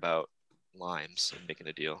just care about limes and making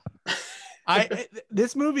a deal.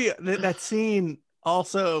 This movie, that scene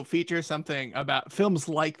also features something about films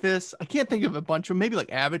like this. I can't think of a bunch of, maybe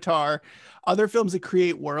like Avatar, other films that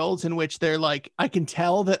create worlds in which they're like, I can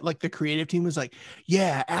tell that like the creative team was like,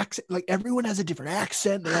 yeah, accent, like everyone has a different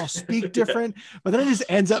accent, they all speak different, but then it just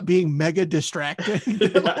ends up being mega distracting.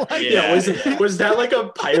 Was that like a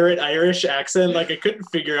pirate Irish accent? Like I couldn't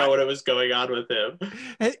figure out what it was going on with him.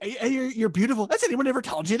 Hey, you're beautiful. Has anyone ever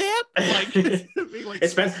told you that? Like,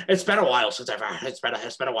 it's been a while since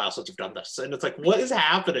it's been a while since you've done this, and it's like, what is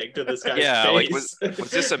happening to this guy's face? Like was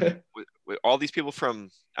this with all these people from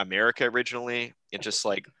America originally? It's just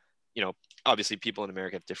like, you know, obviously people in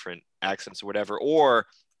America have different accents or whatever, or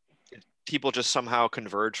people just somehow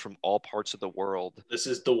converge from all parts of the world. This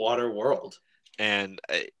is the water world, and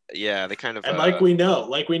they kind of and like we know,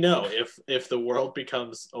 if the world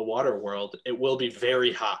becomes a water world, it will be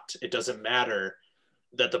very hot. It doesn't matter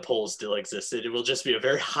that the poles still existed. It will just be a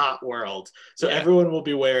very hot world. So everyone will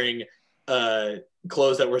be wearing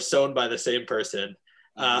clothes that were sewn by the same person,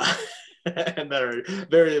 and that are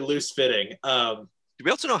very loose fitting. Do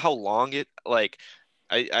we also know how long it, like,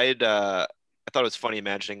 I thought it was funny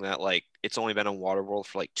imagining that like it's only been on Waterworld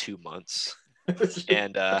for like 2 months,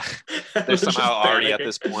 and they're somehow already at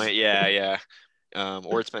this point.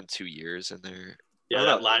 Or it's been 2 years and they're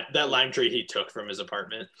that lime tree he took from his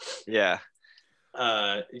apartment.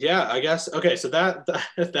 I guess. Okay, so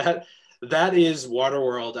that is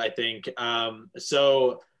Waterworld, I think.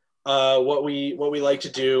 What we like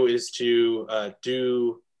to do is to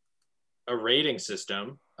do a rating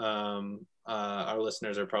system. Our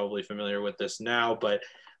listeners are probably familiar with this now, but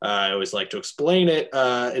I always like to explain it.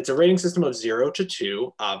 It's a rating system of 0 to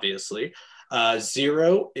 2, obviously.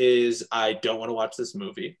 0 is I don't want to watch this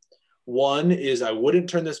movie. 1 is I wouldn't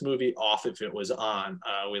turn this movie off if it was on.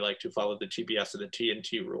 We like to follow the TBS or the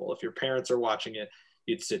TNT rule. If your parents are watching it,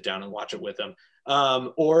 you'd sit down and watch it with them.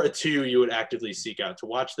 Or a 2, you would actively seek out to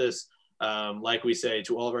watch this. Like we say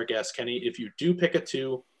to all of our guests, Kenny, if you do pick a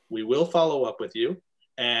 2, we will follow up with you,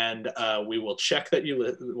 and we will check that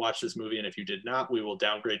you watched this movie. And if you did not, we will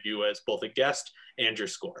downgrade you as both a guest and your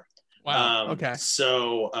score. Wow. Okay.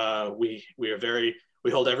 So we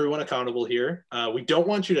hold everyone accountable here. We don't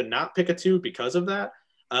want you to not pick a 2 because of that,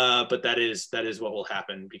 but that is what will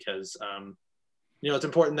happen because it's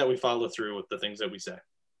important that we follow through with the things that we say.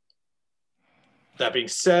 That being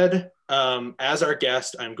said, as our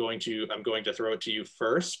guest, I'm going to throw it to you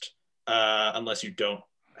first, unless you don't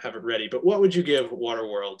have it ready. But what would you give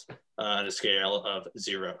Waterworld on a scale of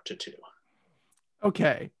 0 to 2?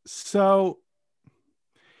 Okay, so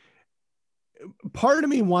part of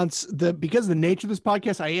me wants because of the nature of this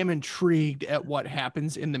podcast, I am intrigued at what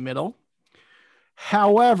happens in the middle.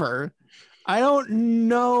 However, I don't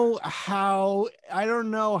know how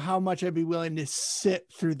much I'd be willing to sit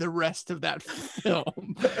through the rest of that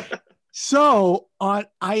film. So I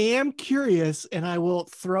am curious, and I will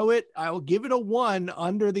give it a 1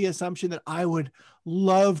 under the assumption that I would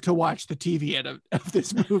love to watch the TV end of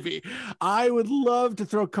this movie. I would love to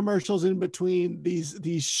throw commercials in between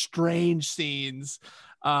these strange scenes.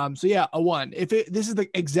 So yeah, a 1. If this is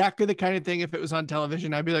exactly the kind of thing, if it was on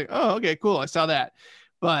television, I'd be like, oh, okay, cool, I saw that.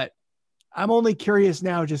 But I'm only curious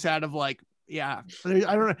now, just out of like, I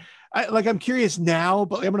don't know. I'm curious now,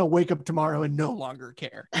 but I'm gonna wake up tomorrow and no longer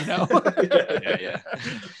care. Yeah. That's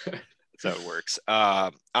how it works.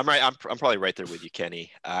 I'm right. I'm probably right there with you,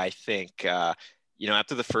 Kenny. I think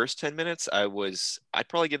after the first 10 minutes, I'd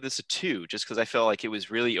probably give this a 2, just because I felt like it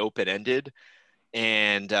was really open ended,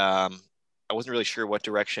 and I wasn't really sure what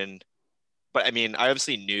direction. But I mean, I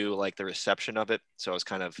obviously knew like the reception of it, so I was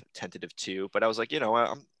kind of tentative too. But I was like,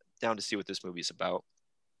 I'm down to see what this movie's about.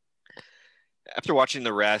 After watching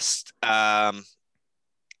the rest, I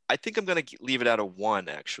think I'm going to leave it at a 1,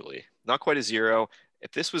 actually. Not quite a 0.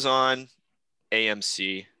 If this was on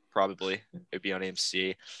AMC, probably it'd be on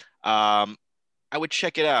AMC. I would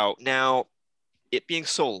check it out. Now, it being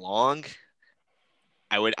so long,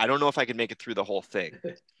 I don't know if I could make it through the whole thing.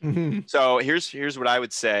 Mm-hmm. So here's what I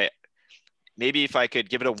would say. Maybe if I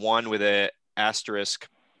could give it a 1 with asterisk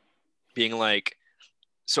being like,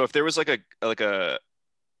 so if there was like a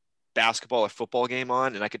basketball or football game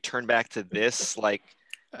on and I could turn back to this, like,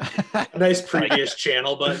 A nice previous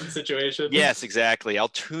channel button situation. yes, exactly. I'll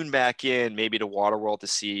tune back in maybe to Waterworld to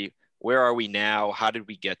see where are we now? How did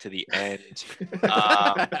we get to the end?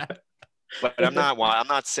 But I'm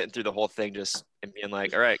not sitting through the whole thing just and being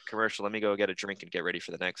like, all right, commercial, let me go get a drink and get ready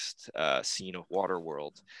for the next scene of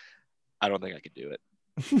Waterworld. I don't think I could do it.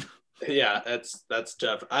 Yeah, that's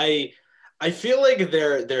tough. I feel like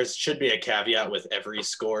there should be a caveat with every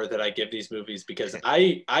score that I give these movies, because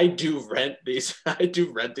I do rent these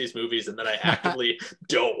movies and then I actively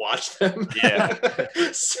don't watch them. Yeah.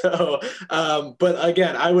 So, but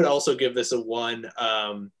again, I would also give this a 1.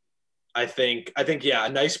 I think yeah, a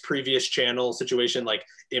nice previous channel situation, like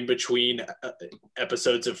in between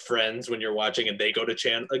episodes of Friends when you're watching and they go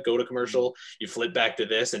to commercial, you flip back to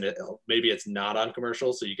this and maybe it's not on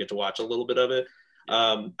commercial, so you get to watch a little bit of it.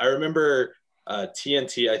 I remember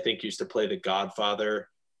TNT, I think, used to play The Godfather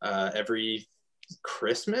every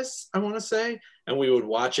Christmas, I want to say, and we would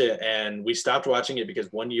watch it, and we stopped watching it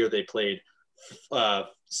because one year they played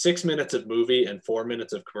 6 minutes of movie and 4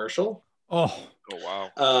 minutes of commercial. Oh wow.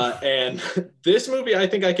 And this movie, I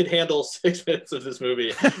think I could handle 6 minutes of this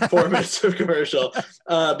movie, 4 minutes of commercial,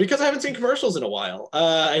 because I haven't seen commercials in a while.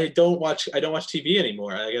 I don't watch TV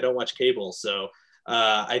anymore. I don't watch cable. So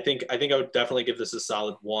I think I would definitely give this a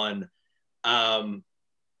solid 1. But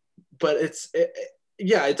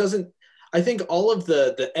it doesn't, I think all of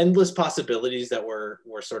the endless possibilities that were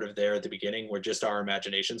sort of there at the beginning were just our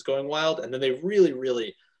imaginations going wild. And then they really,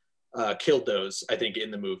 really killed those, I think,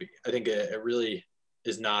 in the movie. I think it really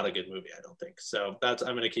is not a good movie, I don't think. So I'm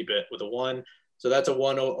going to keep it with a 1. So that's a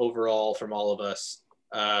 1 overall from all of us.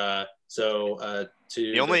 The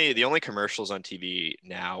only commercials on TV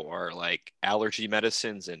now are like allergy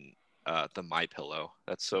medicines and the My Pillow.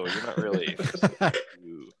 That's so you're not really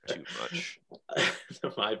too much.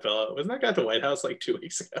 The My Pillow, wasn't that guy at the White House like 2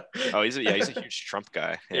 weeks ago? Oh, he's a huge Trump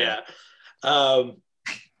guy. Yeah.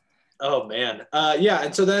 Oh man. Yeah.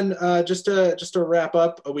 And so then just to wrap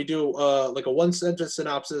up, we do like a 1-sentence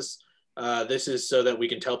synopsis. This is so that we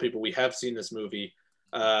can tell people we have seen this movie.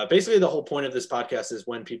 Basically, the whole point of this podcast is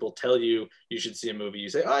when people tell you should see a movie, you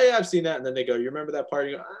say, "Oh yeah, I've seen that," and then they go, "You remember that part?"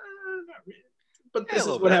 You go, "Not really." But this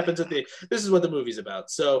is what happens this is what the movie's about.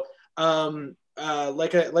 So,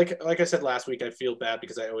 like I said last week, I feel bad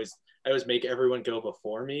because I always make everyone go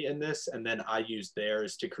before me in this, and then I use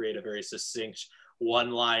theirs to create a very succinct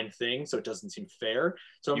one-line thing, so it doesn't seem fair.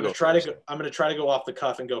 So I'm going to try to go off the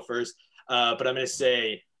cuff and go first. But I'm going to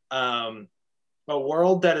say, a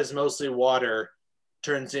world that is mostly water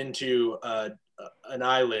turns into an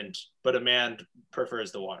island, but a man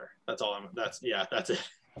prefers the water. That's it.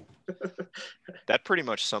 That pretty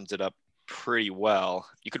much sums it up pretty well.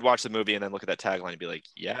 You could watch the movie and then look at that tagline and be like,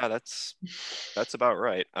 yeah, that's about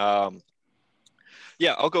right.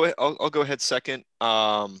 Yeah, I'll go ahead second.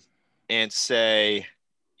 And say,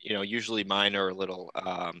 usually mine are a little,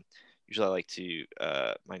 usually I like to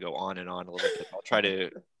mine go on and on a little bit. I'll try to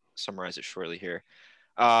summarize it shortly here.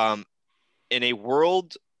 In a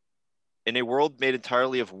world made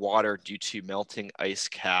entirely of water due to melting ice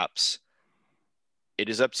caps, it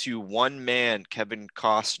is up to one man, Kevin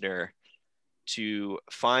Costner, to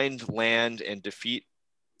find land and defeat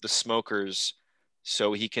the smokers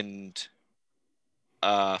so he can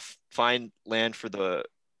find land for the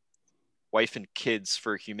wife and kids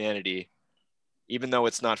for humanity, even though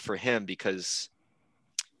it's not for him because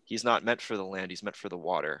he's not meant for the land, he's meant for the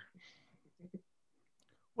water.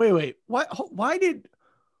 Wait, why did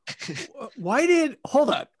hold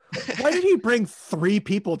up, why did he bring 3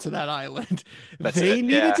 people to that island? They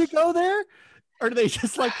needed to go there? Or are they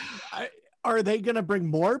just like, are they gonna bring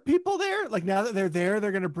more people there? Like, now that they're there,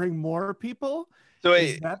 they're gonna bring more people? So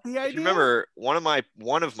is that the idea? Remember, one of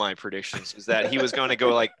my predictions was that he was going to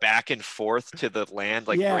go like back and forth to the land,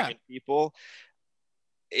 like bringing people.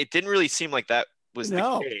 It didn't really seem like that was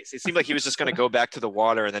the case. It seemed like he was just going to go back to the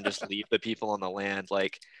water and then just leave the people on the land.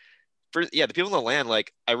 Like, the people on the land.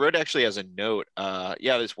 Like, I wrote actually as a note.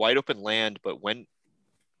 There's wide open land, but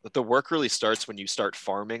the work really starts when you start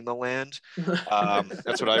farming the land.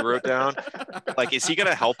 That's what I wrote down. Like, is he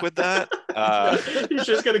gonna help with that? He's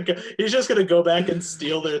just gonna go back and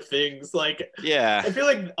steal their things. Like, yeah, I feel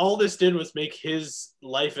like all this did was make his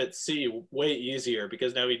life at sea way easier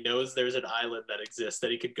because now he knows there's an island that exists that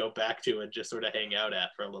he could go back to and just sort of hang out at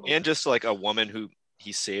for a little bit. And just like a woman who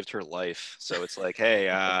he saved her life. So it's like, hey,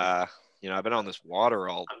 I've been on this water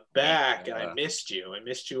all. I'm back, and I missed you. I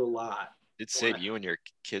missed you a lot. Did save you and your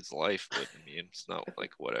kid's life, but I mean, it's not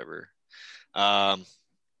like whatever.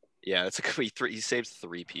 Yeah, it's a good. He saved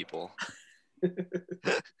 3 people.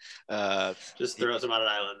 Just throws him on an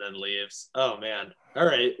island and leaves. Oh man. All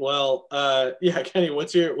right. Well, yeah, Kenny,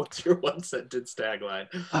 what's your one sentence tagline?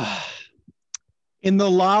 In the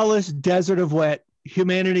lawless desert of wet,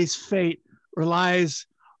 humanity's fate relies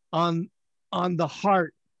on the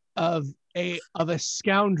heart of a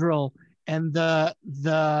scoundrel and the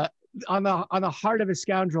on the heart of a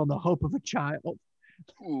scoundrel and the hope of a child.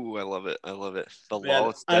 Ooh, I love it. The Man,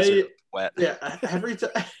 lawless desert of wet. Yeah, every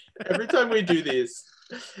time we do these,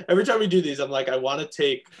 I'm like, I want to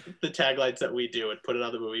take the taglines that we do and put it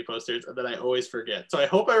on the movie posters, and then I always forget. So I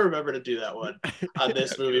hope I remember to do that one on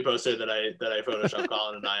this movie poster that I photoshopped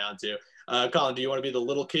Colin and I onto. Colin, do you want to be the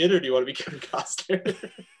little kid or do you want to be Kevin Costner?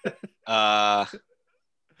 I'll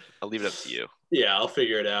leave it up to you. Yeah, I'll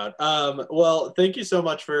figure it out. Well, thank you so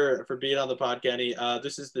much for being on the pod, Kenny.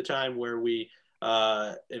 This is the time where we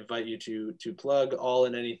invite you to plug all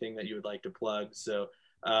and anything that you would like to plug. So,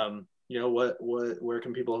 where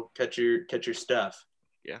can people catch your stuff?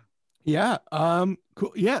 Yeah.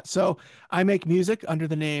 Cool. Yeah. So I make music under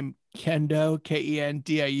the name Kendo,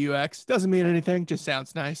 Kendiux. Doesn't mean anything, just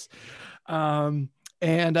sounds nice. And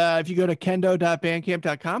if you go to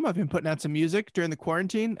kendo.bandcamp.com, I've been putting out some music during the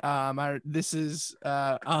quarantine. I'll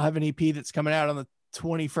have an EP that's coming out on the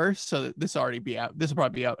 21st, so this will probably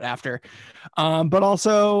be out after. But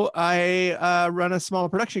also I run a small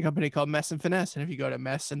production company called Mess and Finesse, and if you go to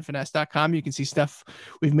messandfinesse.com, you can see stuff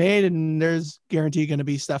we've made, and there's guaranteed going to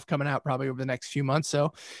be stuff coming out probably over the next few months,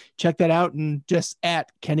 so check that out. And just at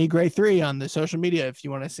Kenny Gray 3 on the social media if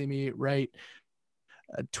you want to see me write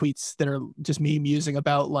tweets that are just me musing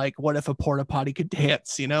about, like, what if a porta potty could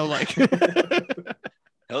dance, like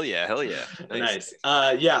Hell yeah. Nice.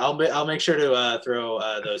 Yeah, I'll make sure to throw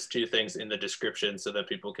those 2 things in the description so that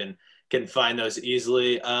people can find those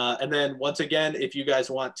easily. And then once again, if you guys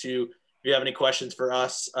if you have any questions for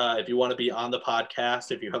us, if you want to be on the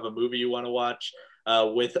podcast, if you have a movie you want to watch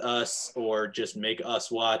with us or just make us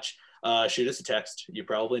watch, shoot us a text. You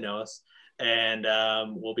probably know us, and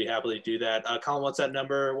we'll be happy to do that. Colin, what's that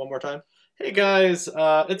number one more time? Hey guys,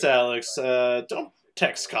 it's Alex. Don't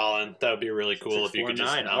text Colin. That would be really cool if you could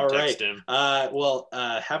just All text right. him.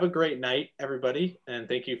 Have a great night, everybody, and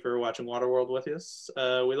thank you for watching Waterworld with us.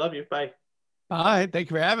 We love you. Bye. Bye. Thank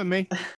you for having me.